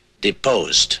himself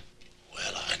deposed.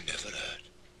 Well, I never heard.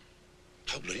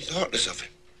 How bloody thoughtless of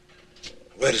him.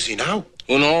 Where is he now?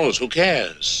 Who knows? Who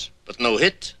cares? But no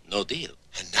hit, no deal.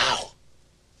 And now,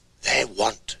 they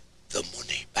want the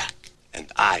money back.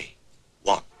 And I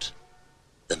want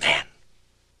the man.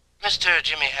 Mr.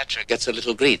 Jimmy Hatcher gets a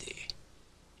little greedy.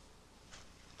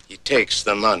 He takes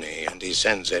the money and he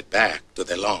sends it back to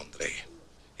the laundry.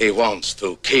 He wants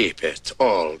to keep it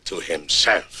all to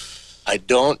himself. I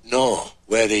don't know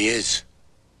where he is.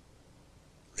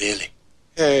 Really?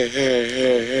 Hey.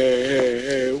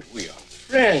 We are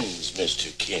friends,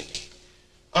 Mr. Kinney.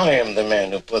 I am the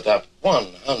man who put up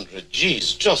 100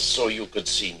 G's just so you could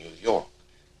see New York.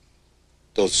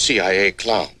 Those CIA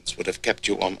clowns would have kept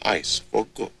you on ice for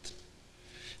good.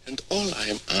 And all I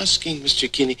am asking, Mr.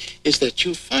 Kinney, is that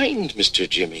you find Mr.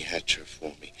 Jimmy Hatcher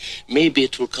for me. Maybe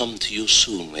it will come to you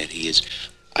soon where he is.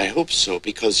 I hope so,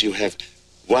 because you have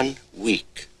 1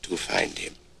 week to find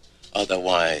him.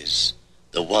 Otherwise,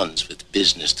 the ones with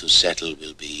business to settle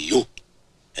will be you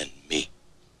and me.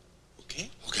 Okay?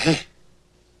 Okay.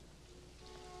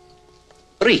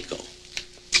 Rico,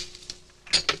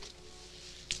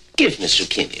 give Mr.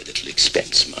 Kinney a little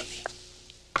expense money.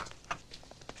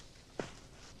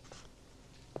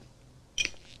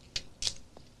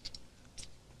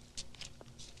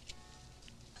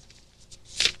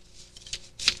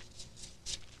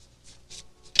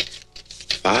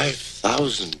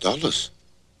 $5,000.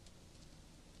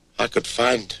 I could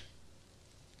find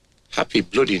happy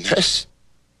bloodiness.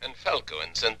 And Falco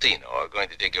and Santino are going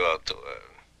to take you out to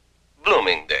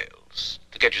Bloomingdale's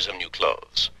to get you some new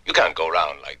clothes. You can't go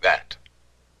around like that.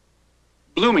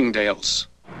 Bloomingdale's.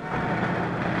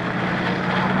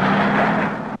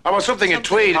 I want something in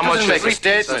tweed. How much Make a is it?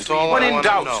 statement. That's all When I in wanna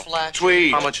doubt, know.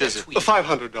 tweed. How much is it?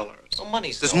 $500. Oh,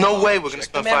 money's There's no no way we're going to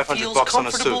spend $500 on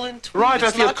a suit. Right, I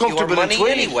It's feel not your comfortable in money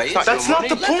tweed. anyway. That's It's your not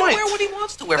money. the Let him point. wear what he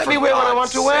wants to wear. Let for me wear what I God's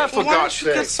want to wear, sake. for Well, why God's don't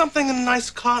you get sake. something in nice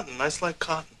cotton, nice light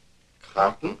cotton?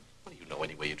 Cotton? What do you know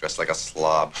anyway? You dress like a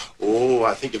slob. Oh,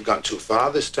 I think you've gone too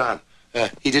far this time.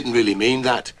 He didn't really mean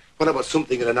that. What about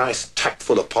something in a nice,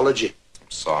 tactful apology? I'm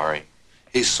sorry.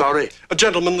 He's sorry.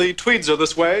 Gentlemen, the tweeds are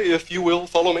this way, if you will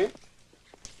follow me.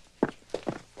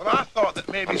 Well, I thought that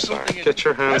maybe something in Get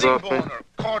your hands off me. Herringbone or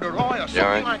corduroy or something all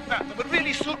right? like that would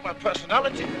really suit my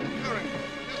personality.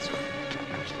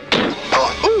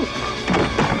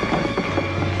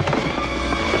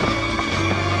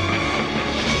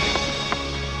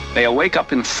 They'll wake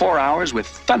up in 4 hours with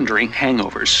thundering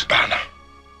hangovers. Banner.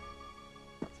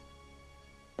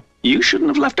 You shouldn't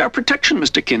have left our protection,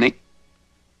 Mr. Kinney.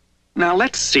 Now,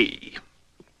 let's see.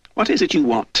 What is it you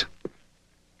want?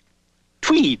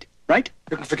 Tweed, right?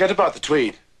 You can forget about the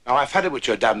tweed. Now, I've had it with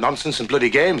your damn nonsense and bloody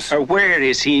games. Where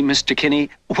is he, Mr. Kinney?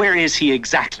 Where is he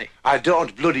exactly? I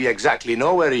don't bloody exactly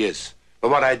know where he is. But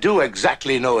what I do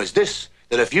exactly know is this,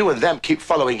 that if you and them keep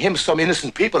following him, some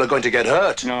innocent people are going to get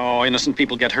hurt. No, innocent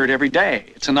people get hurt every day.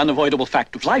 It's an unavoidable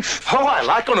fact of life. Oh, I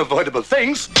like unavoidable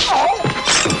things.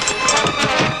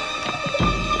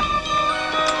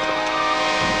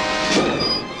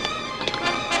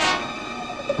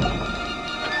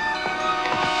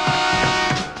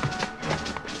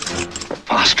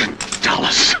 Foster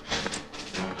Dulles.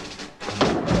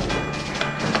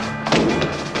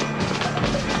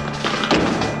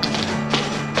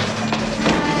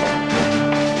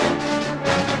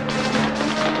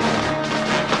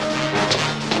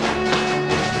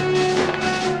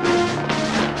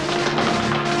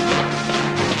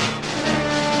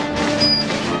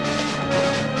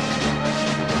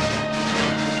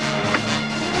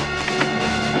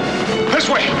 This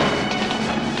way.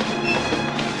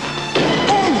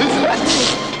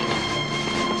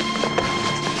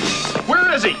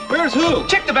 Where is he? Where's who?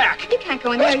 Check the back. You can't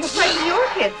go in there. You're fighting your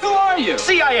kids. Who are you?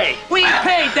 CIA. We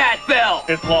paid that bill.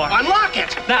 It's locked. Unlock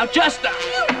it. Now, just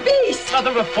You beast!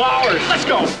 nothing but flowers. Let's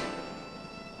go.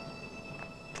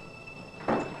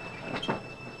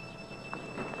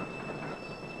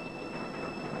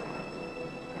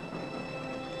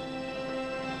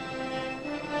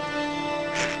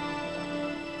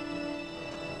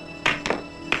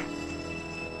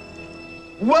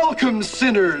 Welcome,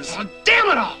 sinners. Oh, damn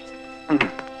it all.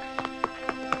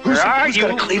 Where are you,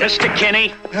 Mr.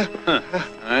 Kinney?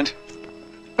 Right.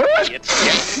 Did you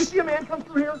see a man come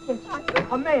through here?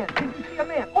 A man. Did you see a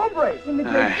man? Hombre. In the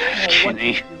gate.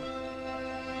 Kinney.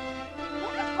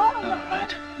 All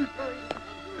right.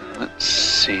 Let's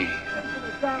see.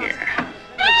 Here.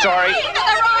 Sorry.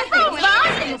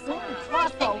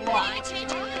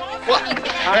 What?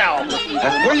 Hell.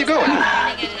 Where are you going?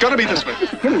 It's gotta be this way.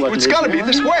 It's gotta be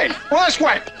this way. Well, this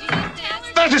way.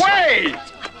 This way!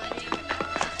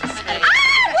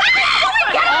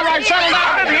 All right, settle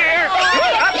down in here.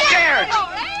 Upstairs.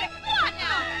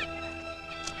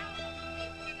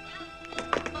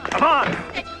 Come on.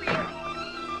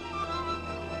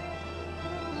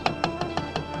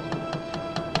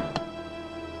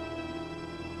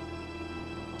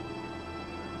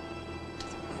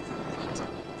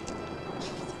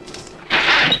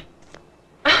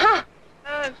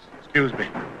 Excuse me.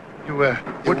 You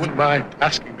wouldn't mind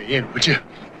asking me in, would you?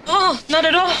 Oh, not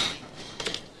at all.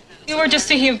 We were just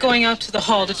thinking of going out to the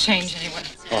hall to change anyway.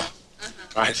 Oh,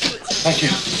 right. Thank you.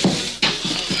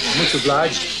 Much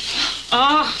obliged.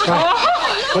 Oh.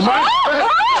 Come on.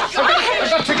 I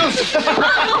got tickles.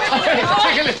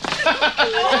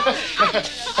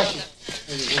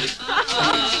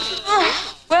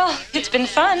 Well, it's been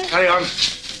fun. Carry on.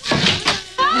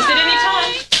 Visit any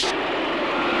time.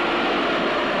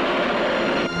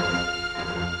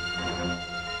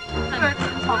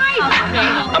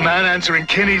 A man answering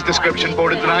Kinney's description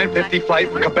boarded the 9:50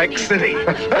 flight from Quebec City.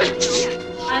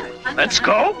 Let's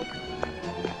go.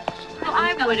 Well,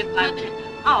 I would if I did.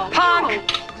 Oh,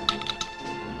 Punk!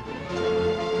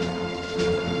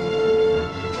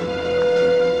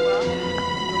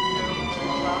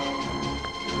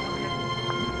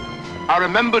 I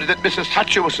remembered that Mrs.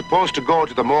 Hatcher was supposed to go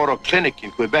to the Moreau Clinic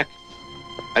in Quebec.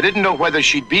 I didn't know whether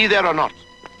she'd be there or not,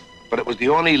 but it was the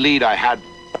only lead I had.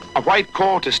 A white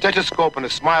coat, a stethoscope, and a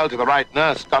smile to the right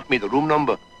nurse got me the room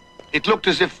number. It looked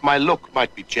as if my luck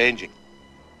might be changing.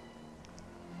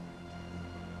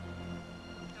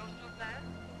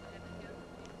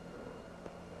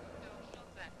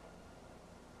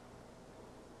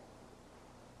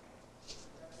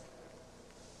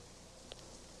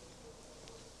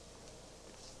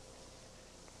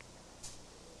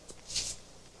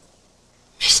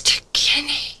 Mr.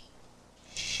 Kinney.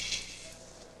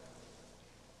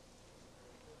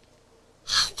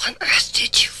 How on earth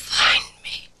did you find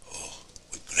me?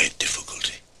 With great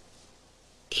difficulty.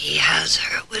 He has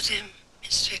her with him,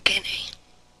 Mr. Kinney.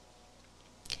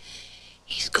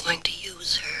 He's going to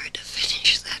use her to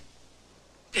finish that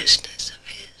business of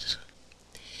his.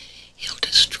 He'll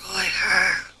destroy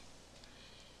her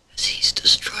as he's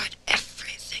destroyed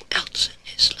everything else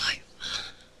in his life.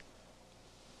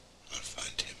 I'll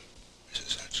find him,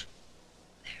 Mrs. Hatch.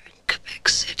 They're in Quebec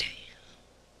City.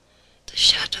 The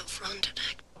Chateau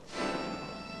Frontenac.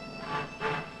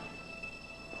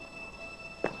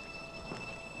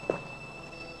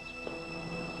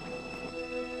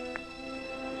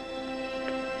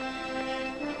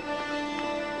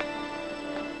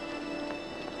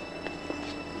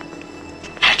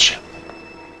 Hatcher.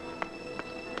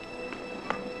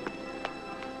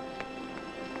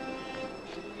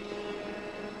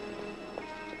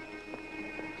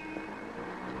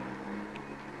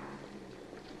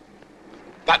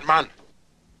 That man.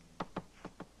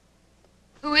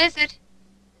 Who is it?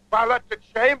 Valet the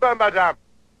chamber, madame.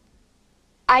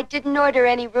 I didn't order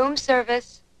any room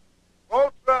service.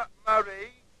 Votre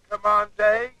Marie,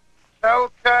 commandez,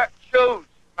 quelque chose,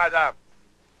 madame.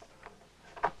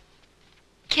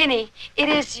 Kinney, it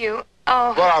is you.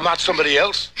 Oh. Well, I'm not somebody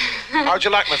else. How'd you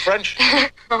like my French?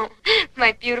 Oh,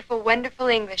 my beautiful, wonderful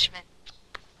Englishman.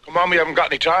 Come on, we haven't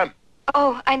got any time.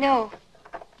 Oh, I know.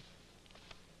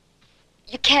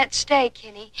 You can't stay,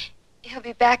 Kinney. He'll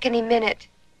be back any minute.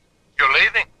 You're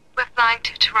leaving? We're flying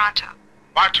to Toronto.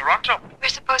 Why Toronto? We're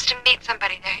supposed to meet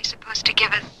somebody there. He's supposed to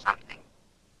give us something.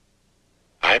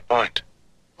 Highpoint.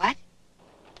 What?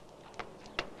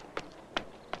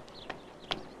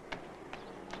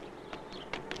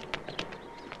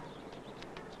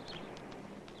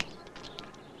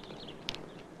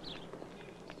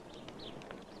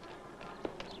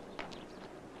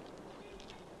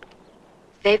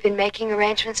 They've been making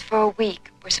arrangements for a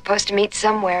week. We're supposed to meet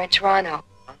somewhere in Toronto.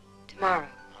 Tomorrow.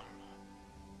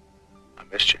 I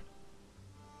missed you.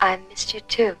 I missed you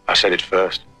too. I said it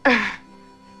first.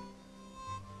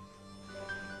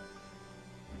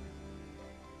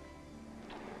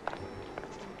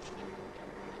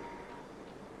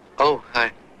 Oh,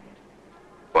 hi.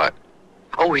 What?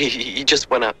 Oh, he just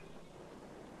went up.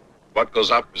 What goes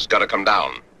up has got to come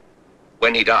down.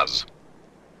 When he does,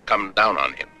 come down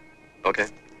on him. Okay.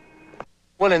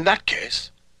 Well, in that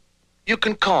case, you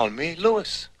can call me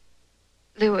Louis.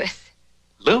 Louis.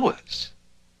 Louis?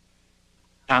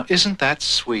 Now, isn't that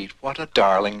sweet? What a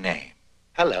darling name.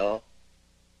 Hello.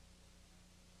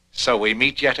 So we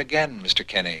meet yet again, Mr.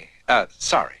 Kinney.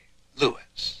 Sorry,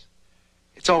 Louis.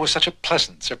 It's always such a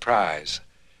pleasant surprise.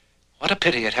 What a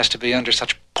pity it has to be under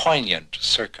such poignant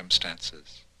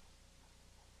circumstances.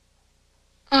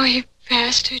 Oh, you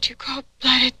bastard, you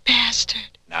cold-blooded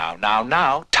bastard.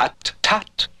 Now, tut,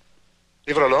 tut.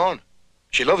 Leave her alone.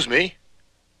 She loves me.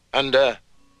 And, they're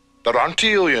onto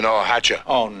you, you know, Hatcher.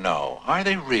 Oh, no. Are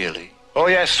they really? Oh,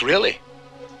 yes, really.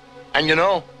 And you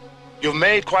know, you've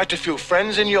made quite a few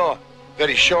friends in your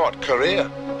very short career.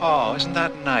 Oh, isn't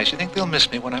that nice? You think they'll miss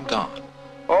me when I'm gone?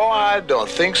 Oh, I don't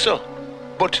think so.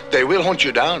 But they will hunt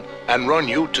you down and run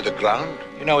you to the ground.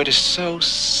 You know, it is so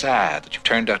sad that you've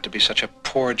turned out to be such a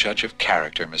poor judge of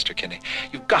character, Mr. Kinney.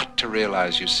 You've got to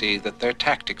realize, you see, that their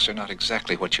tactics are not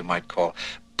exactly what you might call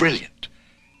brilliant.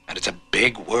 And it's a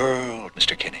big world,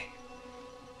 Mr. Kinney.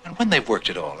 And when they've worked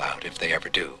it all out, if they ever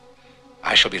do,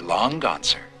 I shall be long gone,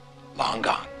 sir. Long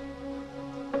gone.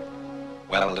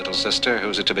 Well, little sister,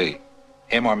 who's it to be?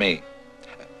 Him or me?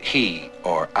 He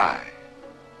or I?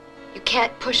 You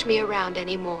can't push me around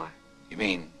anymore. You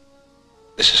mean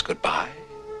this is goodbye?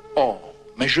 Oh,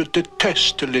 mais je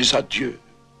déteste les adieux.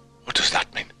 What does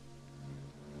that mean?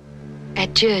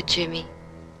 Adieu, Jimmy.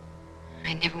 I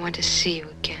I never want to see you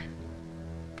again.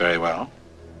 Very well.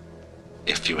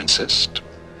 If you insist.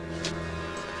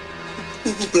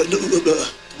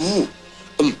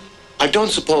 I don't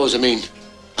suppose, I mean,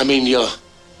 you're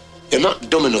not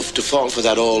dumb enough to fall for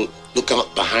that old look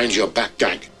out behind your back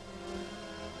gag.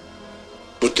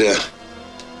 But,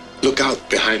 look out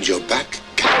behind your back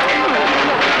gag.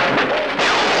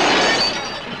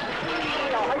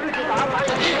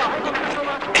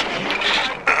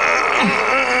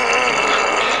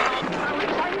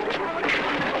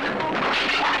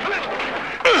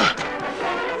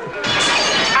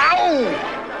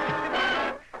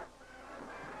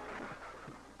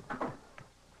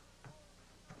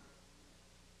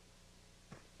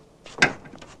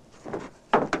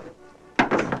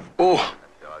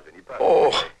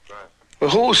 Well,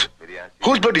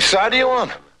 whose bloody side are you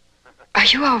on? Are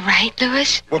you all right,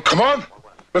 Louis? Well, come on.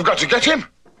 We've got to get him.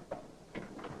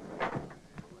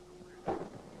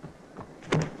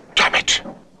 Damn it.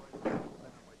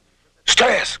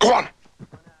 Stairs, go on.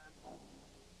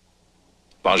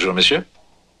 Bonjour, monsieur.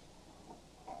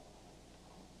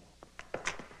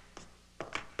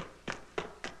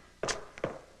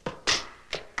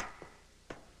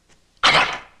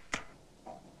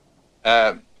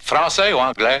 Français ou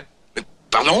anglais?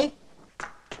 Pardon?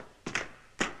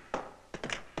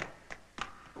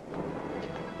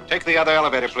 Take the other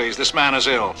elevator, please. This man is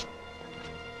ill.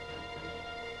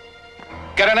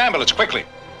 Get an ambulance, quickly.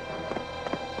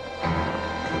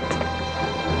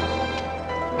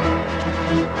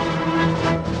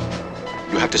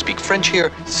 You have to speak French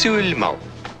here. Seulement.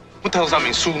 What the hell does that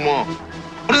mean, seulement?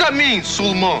 What does that mean,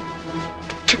 seulement?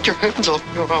 Take your hands off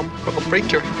me or I'll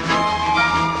break your...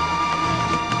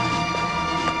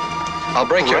 I'll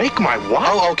break your... Break my what?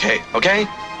 Oh, okay. Okay.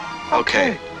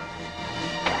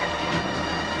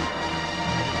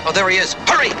 Oh, there he is.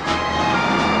 Hurry!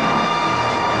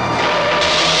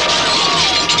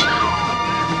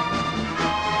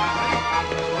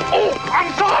 Oh,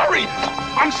 I'm sorry!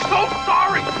 I'm so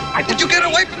sorry! Did you get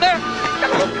away from there?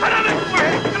 Cut on it!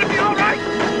 It's gonna be all right!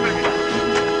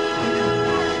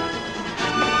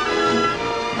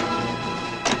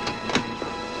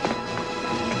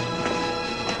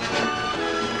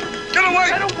 Get away!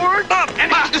 Say a word! Stop!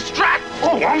 And he's distracted!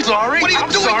 Oh, I'm sorry! What are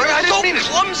you doing? Sorry, You're I didn't so mean it!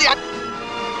 clumsy!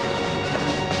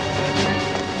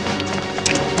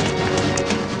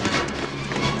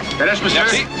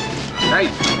 Merci. Hey,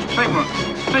 fais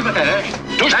ma calèche.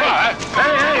 Touche pas, hein?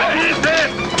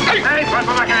 Hey, prends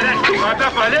pas ma calèche. Tu vas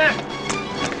pas folle.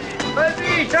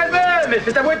 Vas-y, calme, mais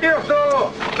c'est ta voiture,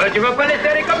 ça. Tu vas pas laisser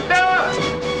aller comme ça.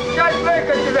 Calme,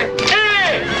 que tu veux.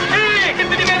 Hé, qu'est-ce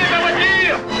que tu fais de ma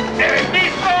voiture?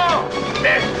 Investissement.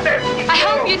 I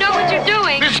hope you know what you're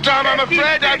doing. This time I'm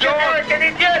afraid I don't. Américain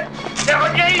idiot.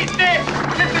 Reviens ici.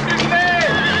 Qu'est-ce que tu fais?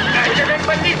 Je n'ai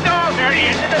pas de licence.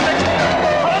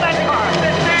 Hold that car.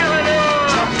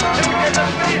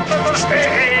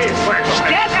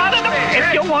 Get out of the way!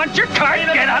 If you want your car,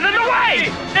 get out of the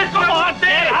way! Come on,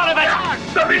 get out of it!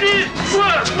 5 minutes!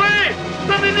 Oui!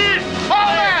 5 minutes!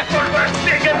 Hold it!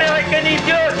 Big American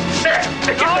idiot!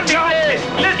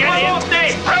 Laisse-moi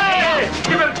monter! Hey!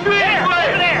 Tu me fuis,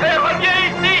 ouais! Reviens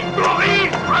ici!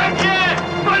 Courir! Reviens!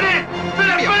 Allez!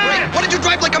 What did you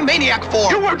drive like a maniac for?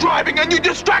 You were driving and you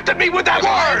distracted me with that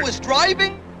I word! was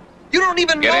driving? You don't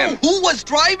even Get know in. who was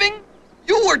driving?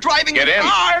 You were driving Get the in.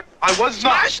 car. I was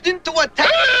not. Smashed into a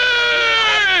tank.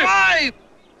 Drive.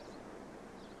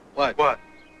 What?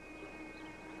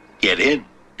 Get in.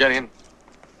 Get in.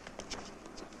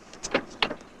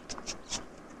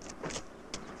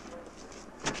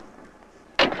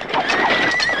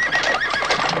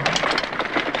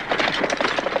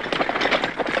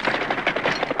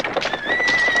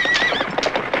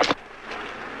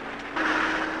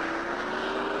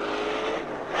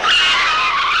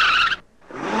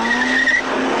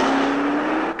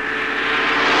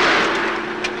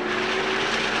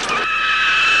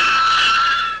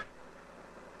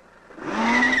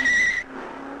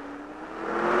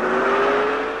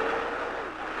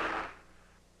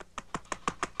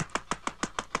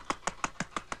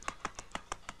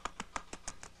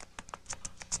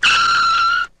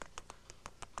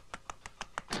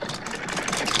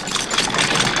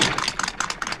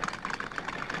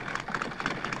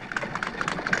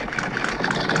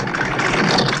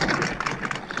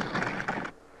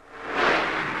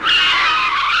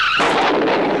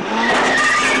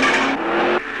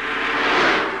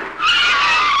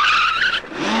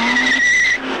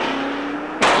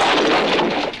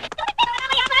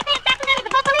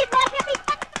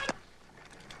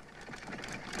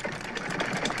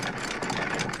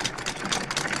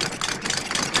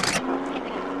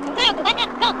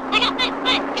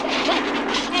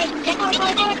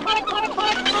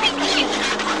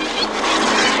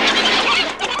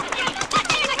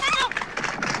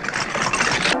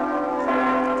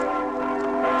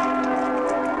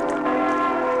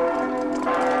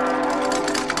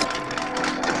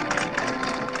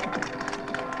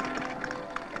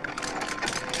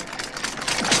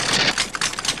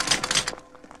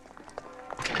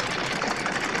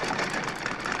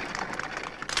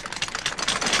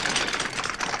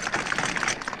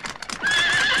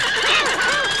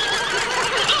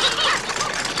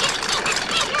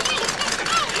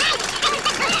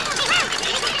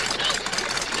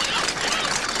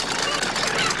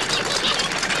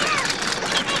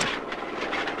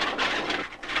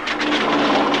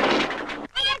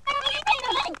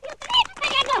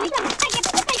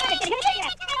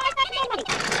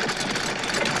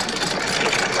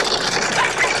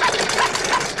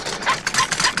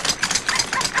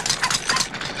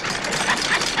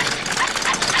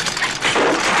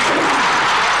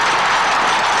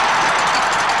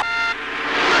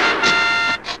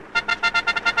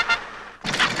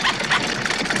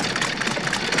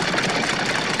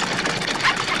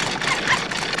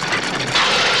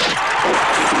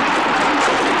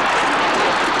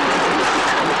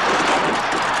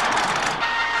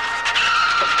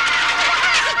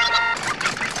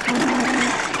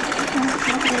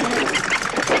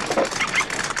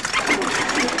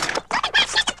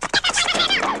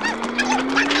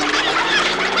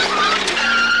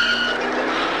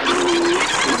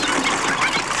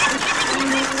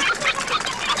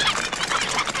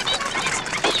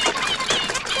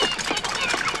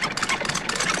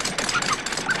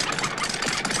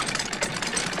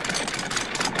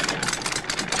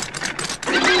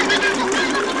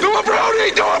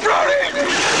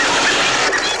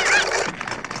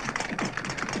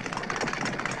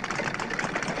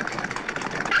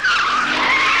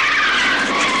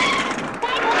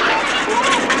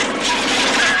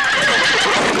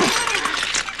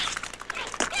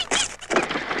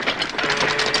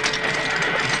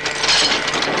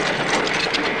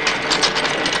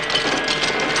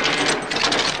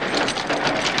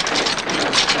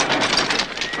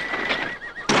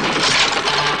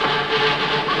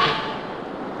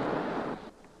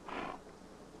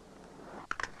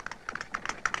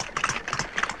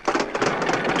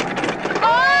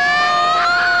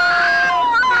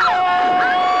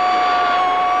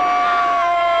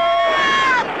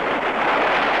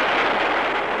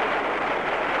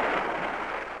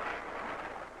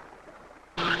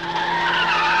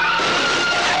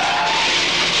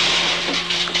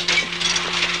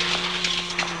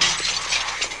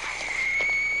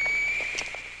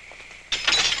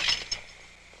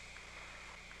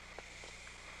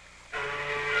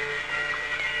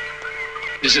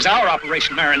 This is our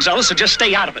operation, Maranzella, so just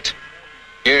stay out of it.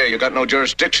 Here, you got no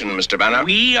jurisdiction, Mr. Banner.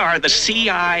 We are the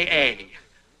CIA.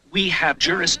 We have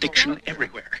jurisdiction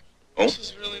everywhere. Oh?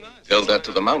 Tell that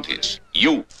to the Mounties.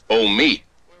 You owe me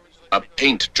a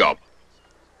paint job.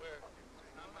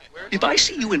 If I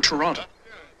see you in Toronto...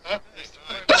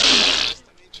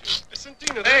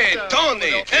 Hey,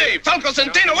 Tony! Hey, Falco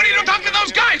Centeno, what are you talking to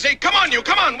those guys? Hey, come on, you,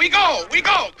 come on, we go,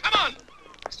 come on!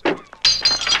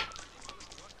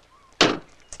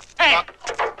 Hey!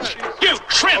 You,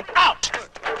 shrimp, out!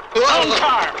 Own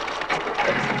car!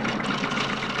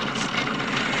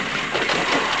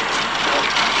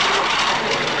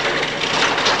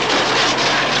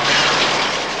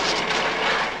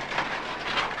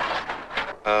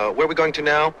 Where are we going to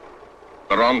now?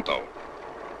 Toronto.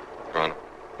 Toronto.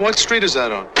 What street is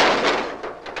that on?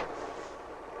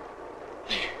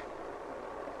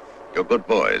 You're good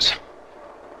boys.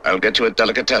 I'll get you a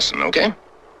delicatessen, okay?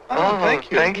 Oh,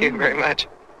 thank you. Thank you very much.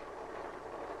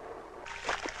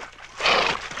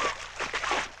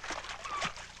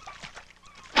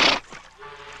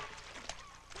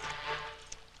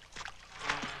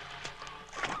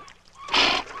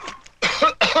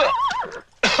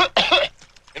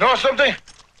 You know something?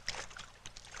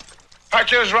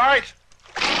 Hatcher's right.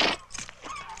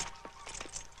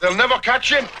 They'll never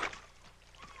catch him.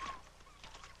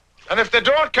 And if they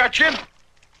don't catch him,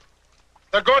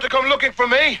 they're going to come looking for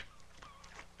me.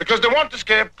 Because they want the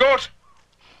scapegoat.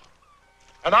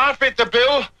 And I fit the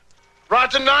bill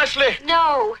right and nicely.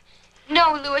 No.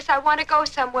 No, Louis, I want to go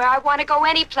somewhere. I want to go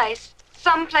any place.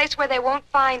 Some place where they won't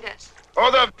find us. Oh,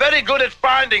 they're very good at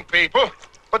finding people,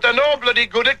 but they're no bloody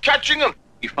good at catching them.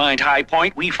 You find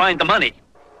Highpoint, we find the money.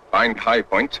 Find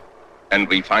Highpoint, and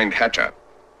we find Hatcher.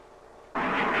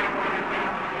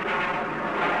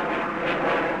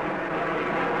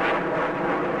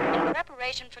 In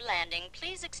preparation for landing. landing,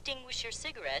 please extinguish your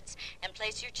cigarettes and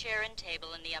place your chair and table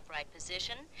in the upright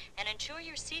position and ensure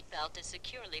your seatbelt is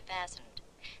securely fastened.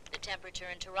 The temperature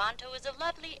in Toronto is a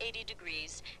lovely 80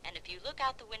 degrees, and if you look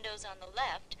out the windows on the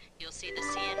left, you'll see the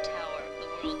CN Tower,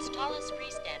 the world's tallest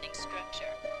freestanding structure.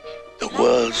 The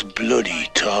world's bloody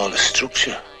tallest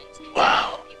structure.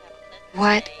 Wow.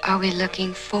 What are we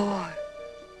looking for?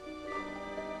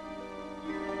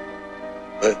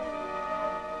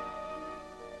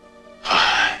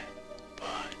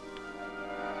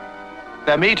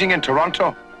 They're meeting in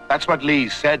Toronto. That's what Lee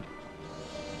said.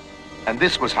 And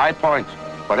this was Highpoint.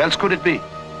 What else could it be?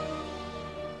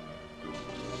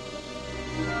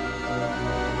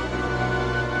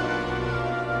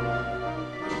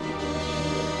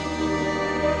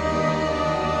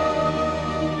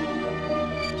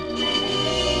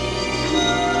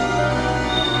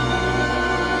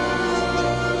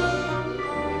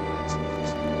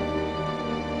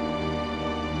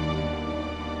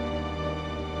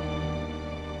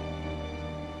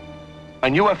 I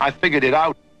knew if I figured it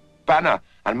out, Banner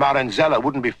and Maranzella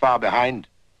wouldn't be far behind.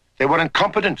 They were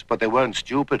incompetent, but they weren't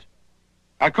stupid.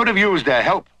 I could have used their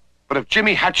help, but if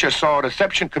Jimmy Hatcher saw a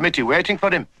reception committee waiting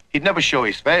for him, he'd never show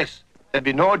his face. There'd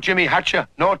be no Jimmy Hatcher,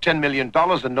 no $10 million,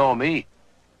 and no me.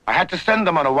 I had to send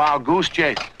them on a wild goose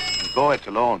chase and go it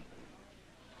alone.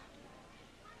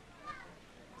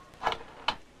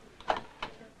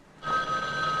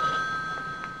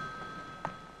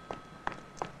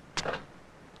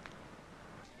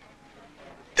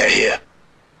 They're here.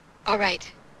 All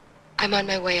right. I'm on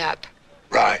my way up.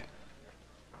 Right.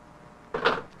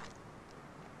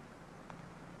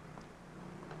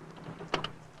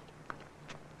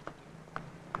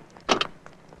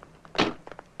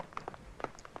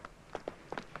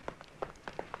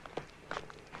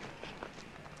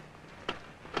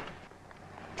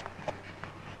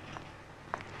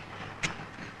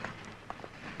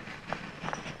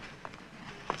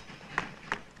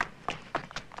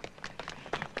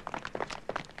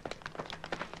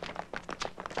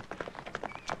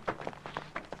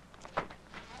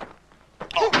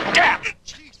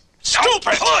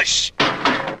 Stupid! Push!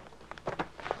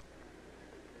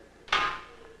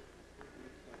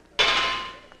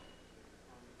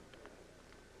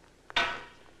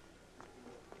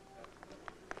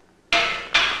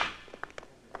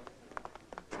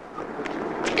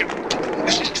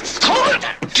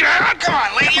 Come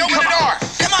on, lady, open the door!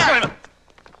 Come on!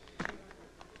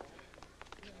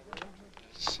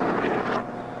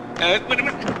 Wait a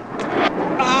minute.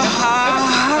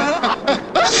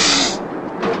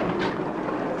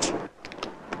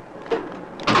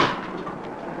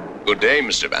 Good day,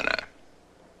 Mr. Banner.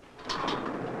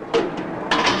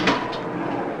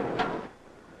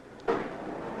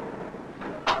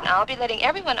 I'll be letting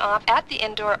everyone off at the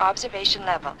indoor observation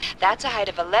level. That's a height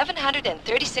of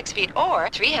 1,136 feet or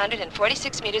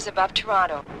 346 meters above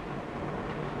Toronto.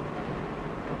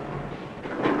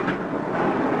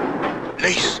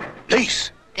 Lise!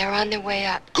 They're on their way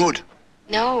up. Good.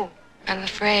 No, I'm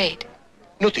afraid.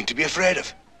 Nothing to be afraid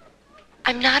of.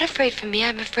 I'm not afraid for me,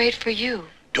 I'm afraid for you.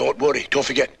 Don't worry. Don't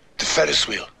forget the Ferris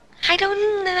wheel. I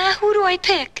don't know. Who do I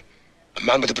pick? A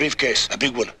man with a briefcase, a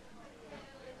big one.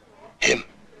 Him.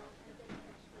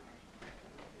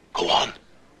 Go on.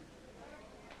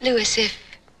 Louis,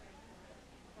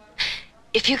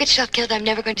 if you get shot killed, I'm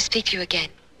never going to speak to you again.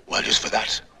 Well, just for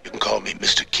that, you can call me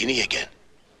Mr. Kinney again.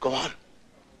 Go on.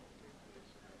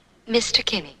 Mr.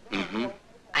 Kinney. Mm-hmm.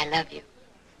 I love you.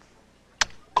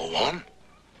 Go on.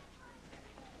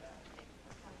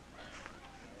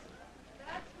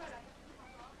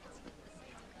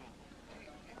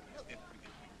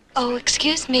 Oh,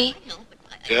 excuse me.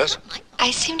 Yes?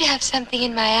 I seem to have something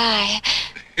in my eye.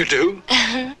 You do?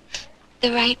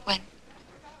 The right one.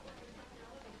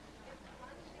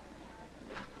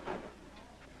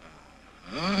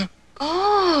 Huh?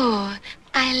 Oh,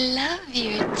 I love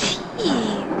your teeth.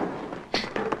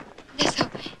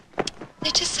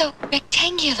 They're just so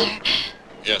rectangular.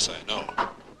 Yes, I know.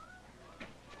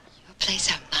 Your place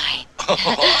or mine?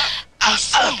 I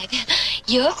said,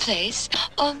 your place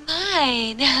or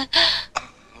mine?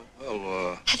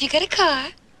 Well, Have you got a car?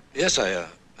 yes, I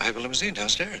have a limousine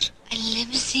downstairs. A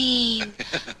limousine.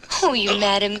 Oh, you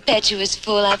mad impetuous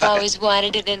fool. I've always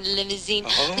wanted it in a limousine.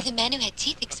 With a man who had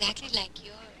teeth exactly like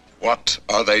yours. What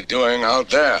are they doing out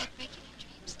there?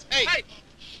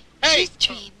 Hey!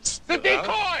 Dreams. The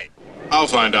decoy! I'll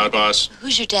find out, boss.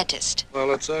 Who's your dentist?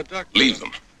 Well, it's Doctor. Leave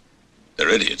them. They're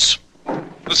idiots.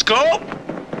 Let's go!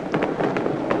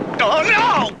 Oh,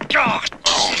 no! God!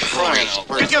 Oh, crying out.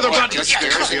 Get the other one!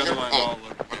 The other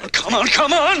one. Come on,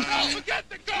 come on!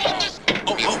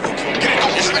 Oh, get it.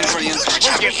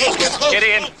 Get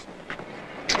in.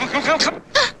 Come.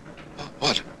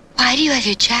 What? Why do you have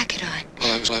your jacket on?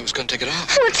 Well, I was going to take it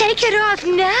off. Well, take it off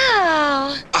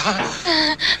now.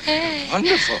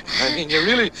 Wonderful. I mean, you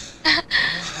really...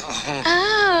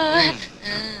 Oh.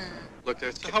 Look,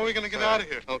 so how are we going to get out of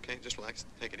here? Okay, just relax.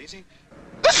 Take it easy.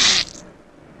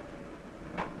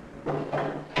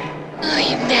 Oh,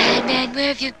 you madman. Where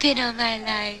have you been all my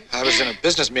life? I was in a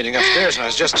business meeting upstairs, and I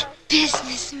was just...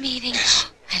 Business meeting.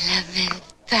 I love men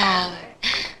power.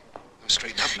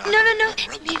 Straighten up now. No.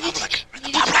 Leave it.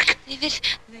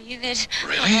 Leave it.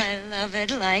 Really? Oh, I love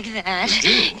it like that. You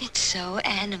do? It's so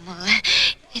animal.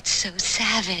 It's so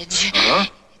savage. Huh?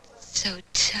 It's so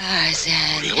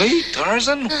Tarzan. Really?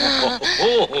 Tarzan?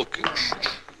 Oh.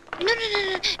 No.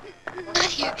 Not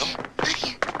here. Not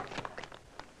here.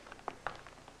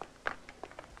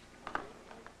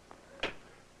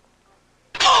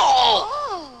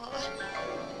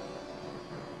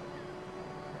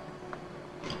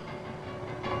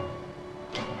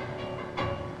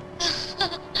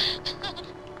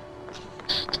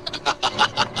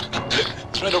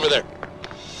 It's right over there.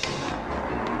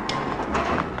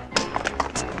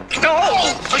 No!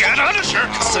 Get out of here!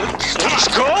 Let's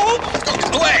go!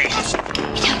 Away!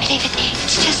 Don't believe it.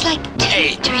 It's just like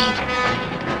a dream.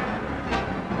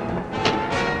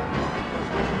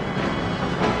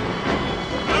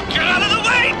 Get out of the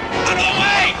way! Out of the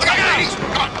way! Guys!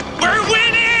 We're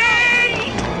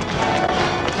winning!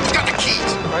 He's got the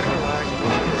keys. Try to relax.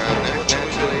 Move around there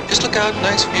casually. Just look out.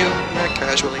 Nice view. Very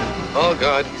casually. Oh,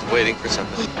 God. He's waiting for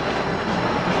something.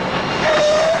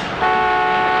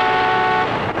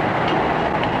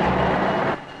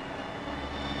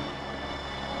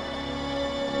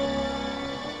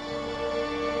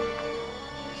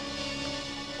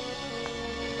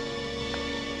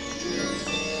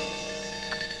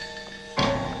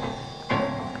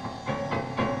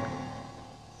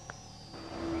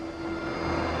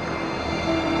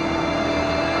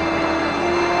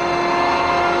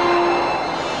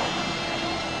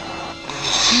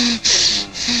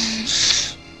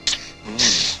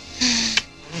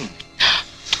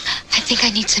 I think I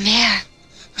need some air.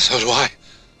 So do I.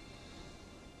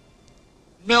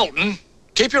 Milton,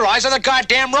 keep your eyes on the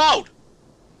goddamn road.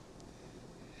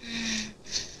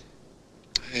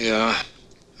 Hey, I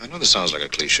know this sounds like a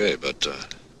cliche, but,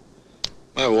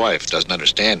 my wife doesn't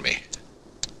understand me.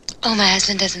 Oh, my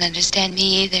husband doesn't understand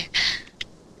me either.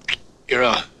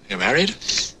 You're married?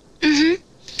 Mm-hmm.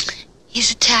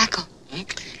 He's a tackle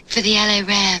for the LA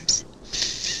Rams.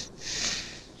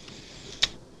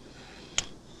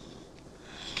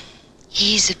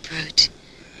 He's a brute.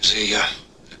 Is he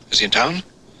in town?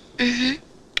 Mm-hmm.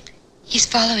 He's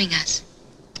following us.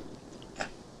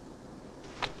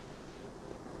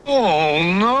 Oh,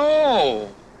 no.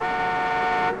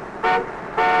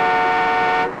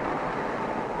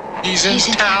 He's in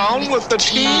town with the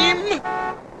team?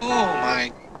 Oh,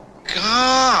 my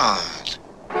God.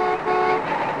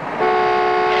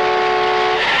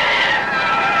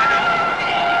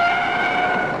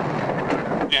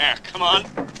 Yeah, come on.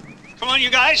 Come on,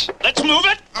 you guys. Let's move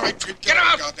it. All right, get him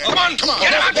out. Come on.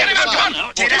 Get him out. Come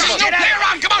on. Get There's no play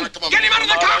around. Come on. Get him out of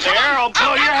the car. Come on. I'll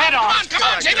blow your head off. Come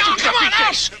on. Come on.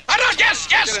 Out.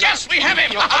 Yes. We have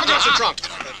him. I'll go to the trunk.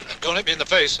 Don't hit me in the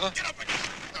face, huh?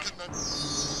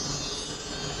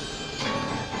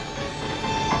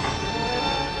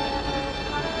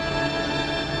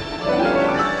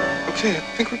 Okay, I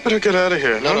think we better get out of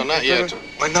here. No, not yet.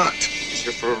 Why not? He's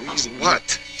here for a reason.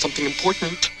 What? Something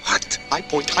important. What?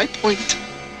 Highpoint.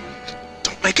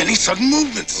 Don't make any sudden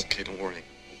movements. Okay, don't worry.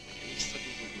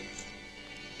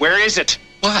 Where is it?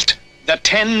 What? The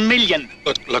 10 million.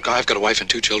 Look, I've got a wife and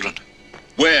 2 children.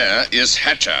 Where is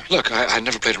Hatcher? Look, I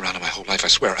never played around in my whole life, I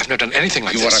swear. I've never done anything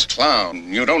like You this. are a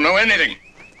clown. You don't know anything.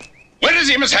 Where is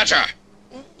he, Miss Hatcher?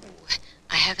 Ooh,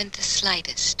 I haven't the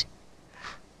slightest.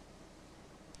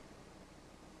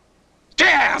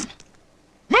 Damn!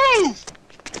 Move!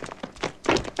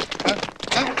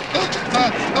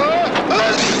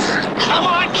 Come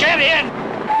on, get in!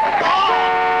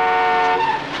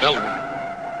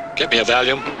 Milton, get me a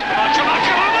Valium. Come on,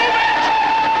 move it!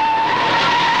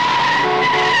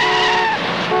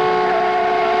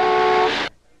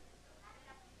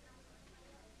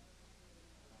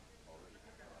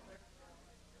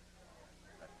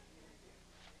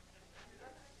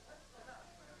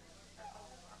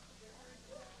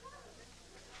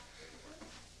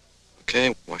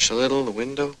 Okay, wash a little, the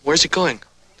window. Where's he going?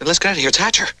 Then let's get out of here. It's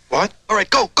Hatcher. What? All right,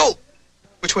 go.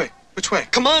 Which way?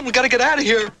 Come on, we gotta get out of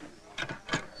here.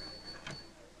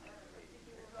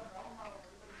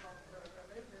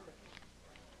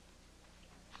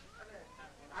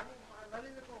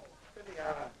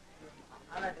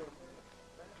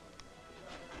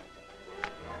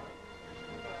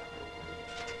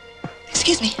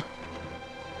 Excuse me.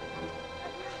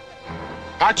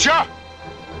 Gotcha!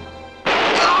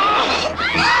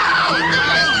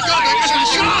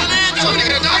 Somebody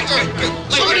get a doctor!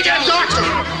 Somebody get a doctor!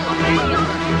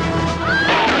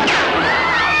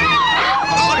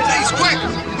 Oh, please, quick!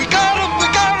 We got him! We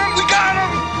got him! We got him!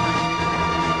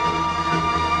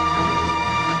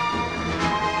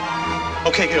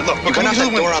 Okay, here, look. We're coming to the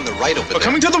window. Door on the right over there. We're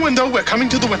coming to the window. We're coming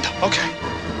to the window. Okay.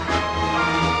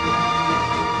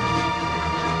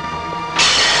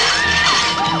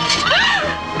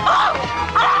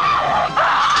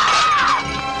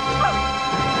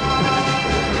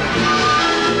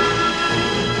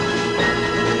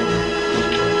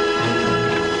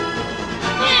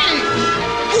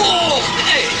 Whoa!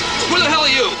 Hey! Where the hell are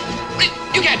you?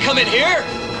 You can't come in here!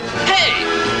 Hey!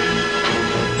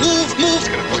 Move!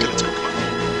 Okay, let's go. Come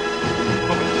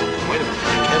on. Wait a minute.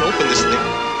 I can't open this thing.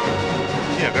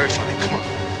 Yeah, very funny. Come on.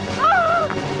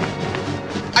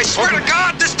 I swear to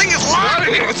God, this thing is locked!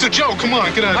 It's a joke. Come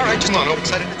on, get out of here. All right, just don't get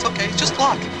excited. It's okay. It's just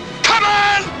locked. Come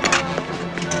on!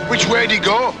 Which way did he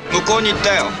go?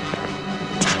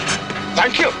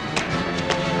 Thank you.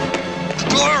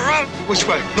 Which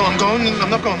way? No, I'm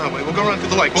not going that way. We'll go around to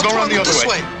the lake. We'll go around the other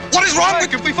way. What is wrong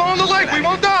with If we fall in the lake, we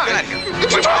won't die.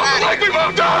 If we fall in the lake, we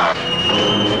won't die!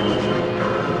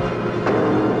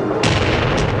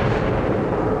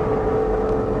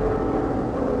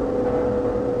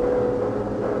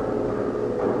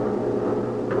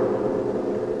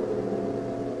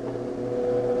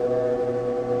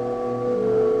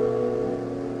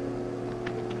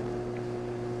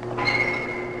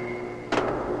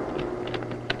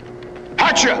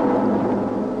 Hatcher!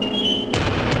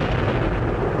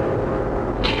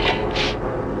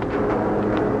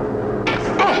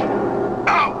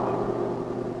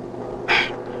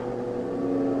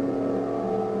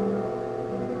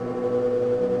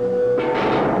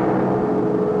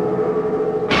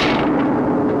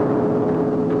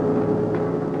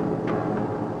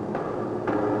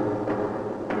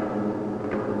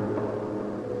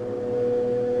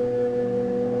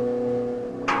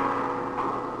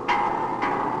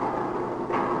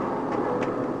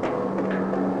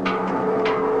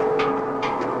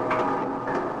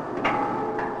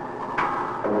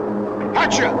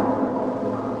 Hatcher!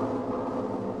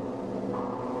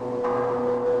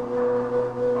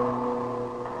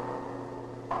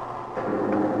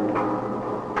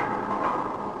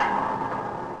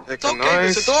 It's okay.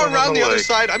 There's a door around the other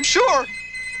side. I'm sure.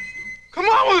 Come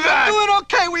on with that! I'm doing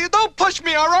okay. Will you don't push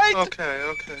me, all right?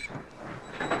 Okay.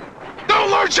 Don't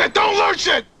lurch it! Don't lurch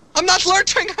it! I'm not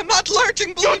lurching.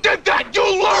 You did that!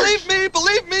 You lurched!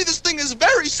 Believe me, this thing is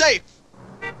very safe.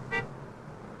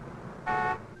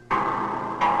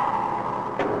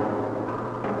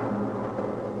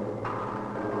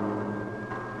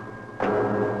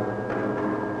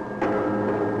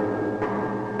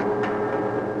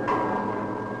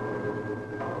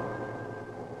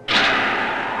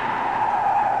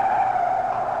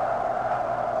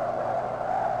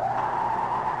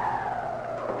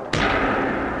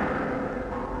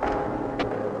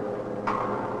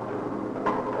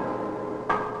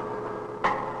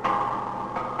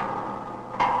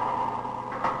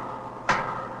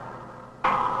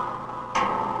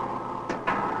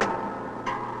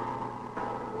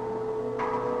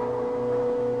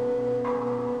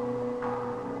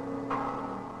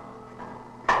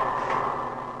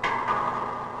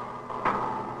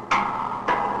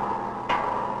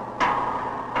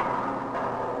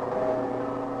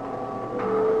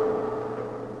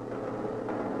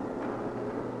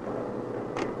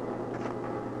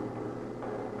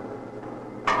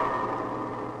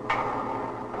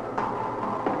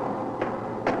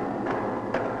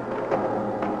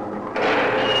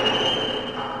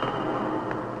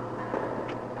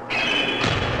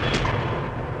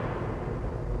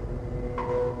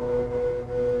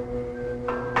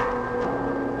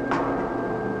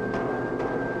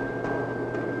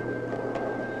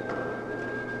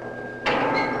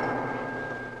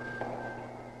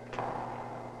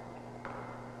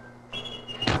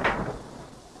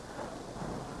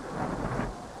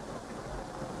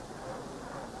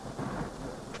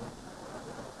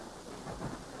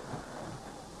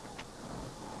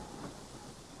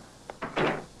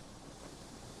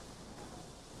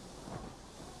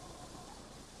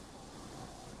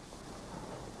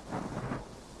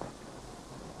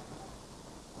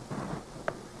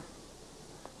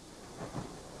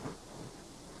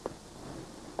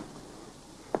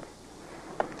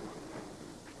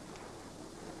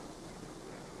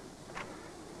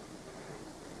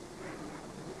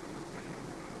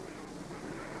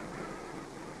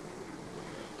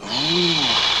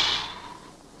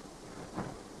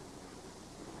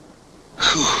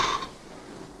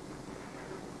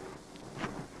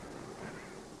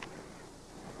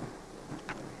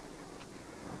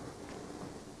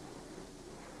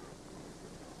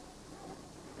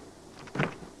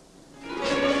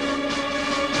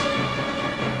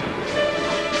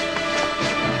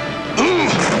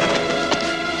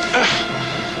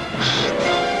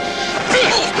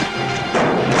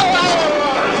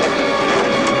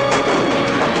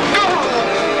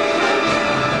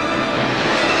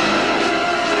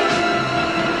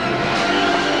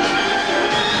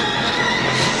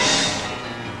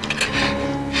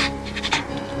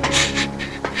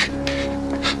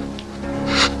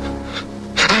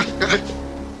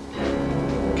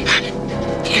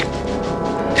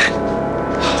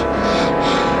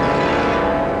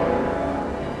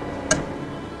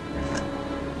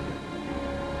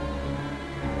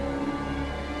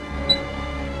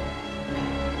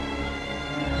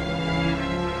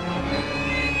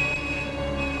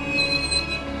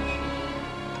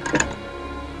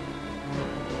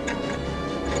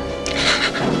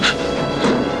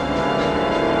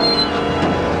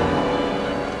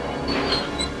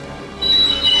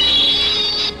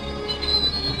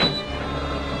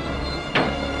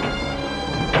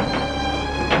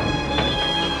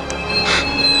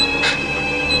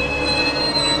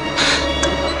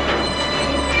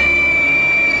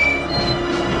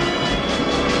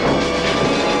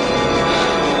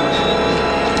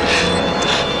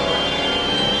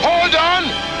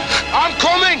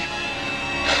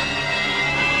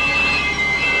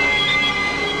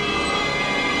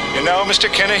 You know,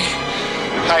 Mr. Kinney,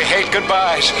 I hate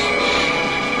goodbyes.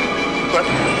 But...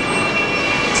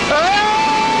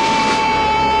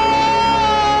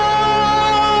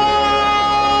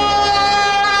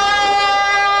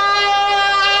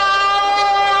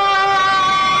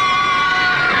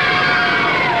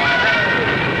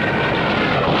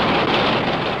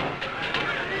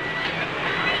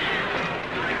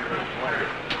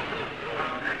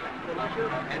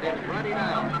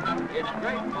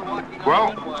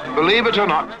 Well, believe it or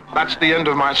not, that's the end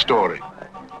of my story.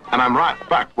 And I'm right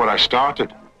back where I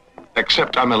started.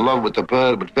 Except I'm in love with the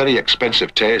bird with very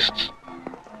expensive tastes.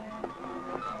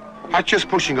 Hatcher's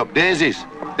pushing up daisies.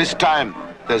 This time,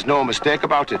 there's no mistake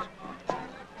about it.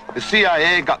 The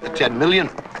CIA got the 10 million.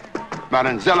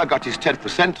 Maranzella got his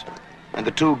 10%. And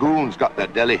the two goons got their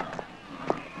deli.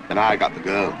 And I got the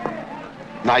girl.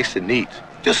 Nice and neat,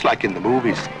 just like in the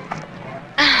movies.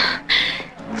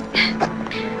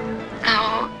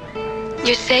 Oh,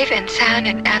 you're safe and sound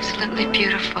and absolutely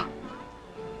beautiful.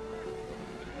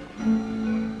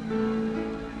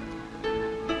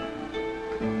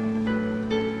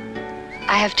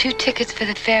 I have 2 tickets for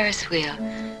the Ferris wheel.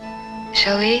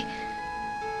 Shall we?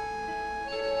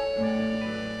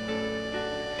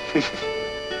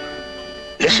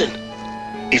 Listen,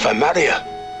 if I marry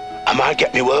her, I might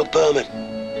get me work permit.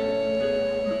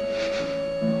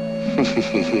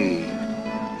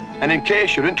 And in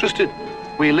case you're interested,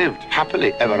 we lived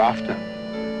happily ever after.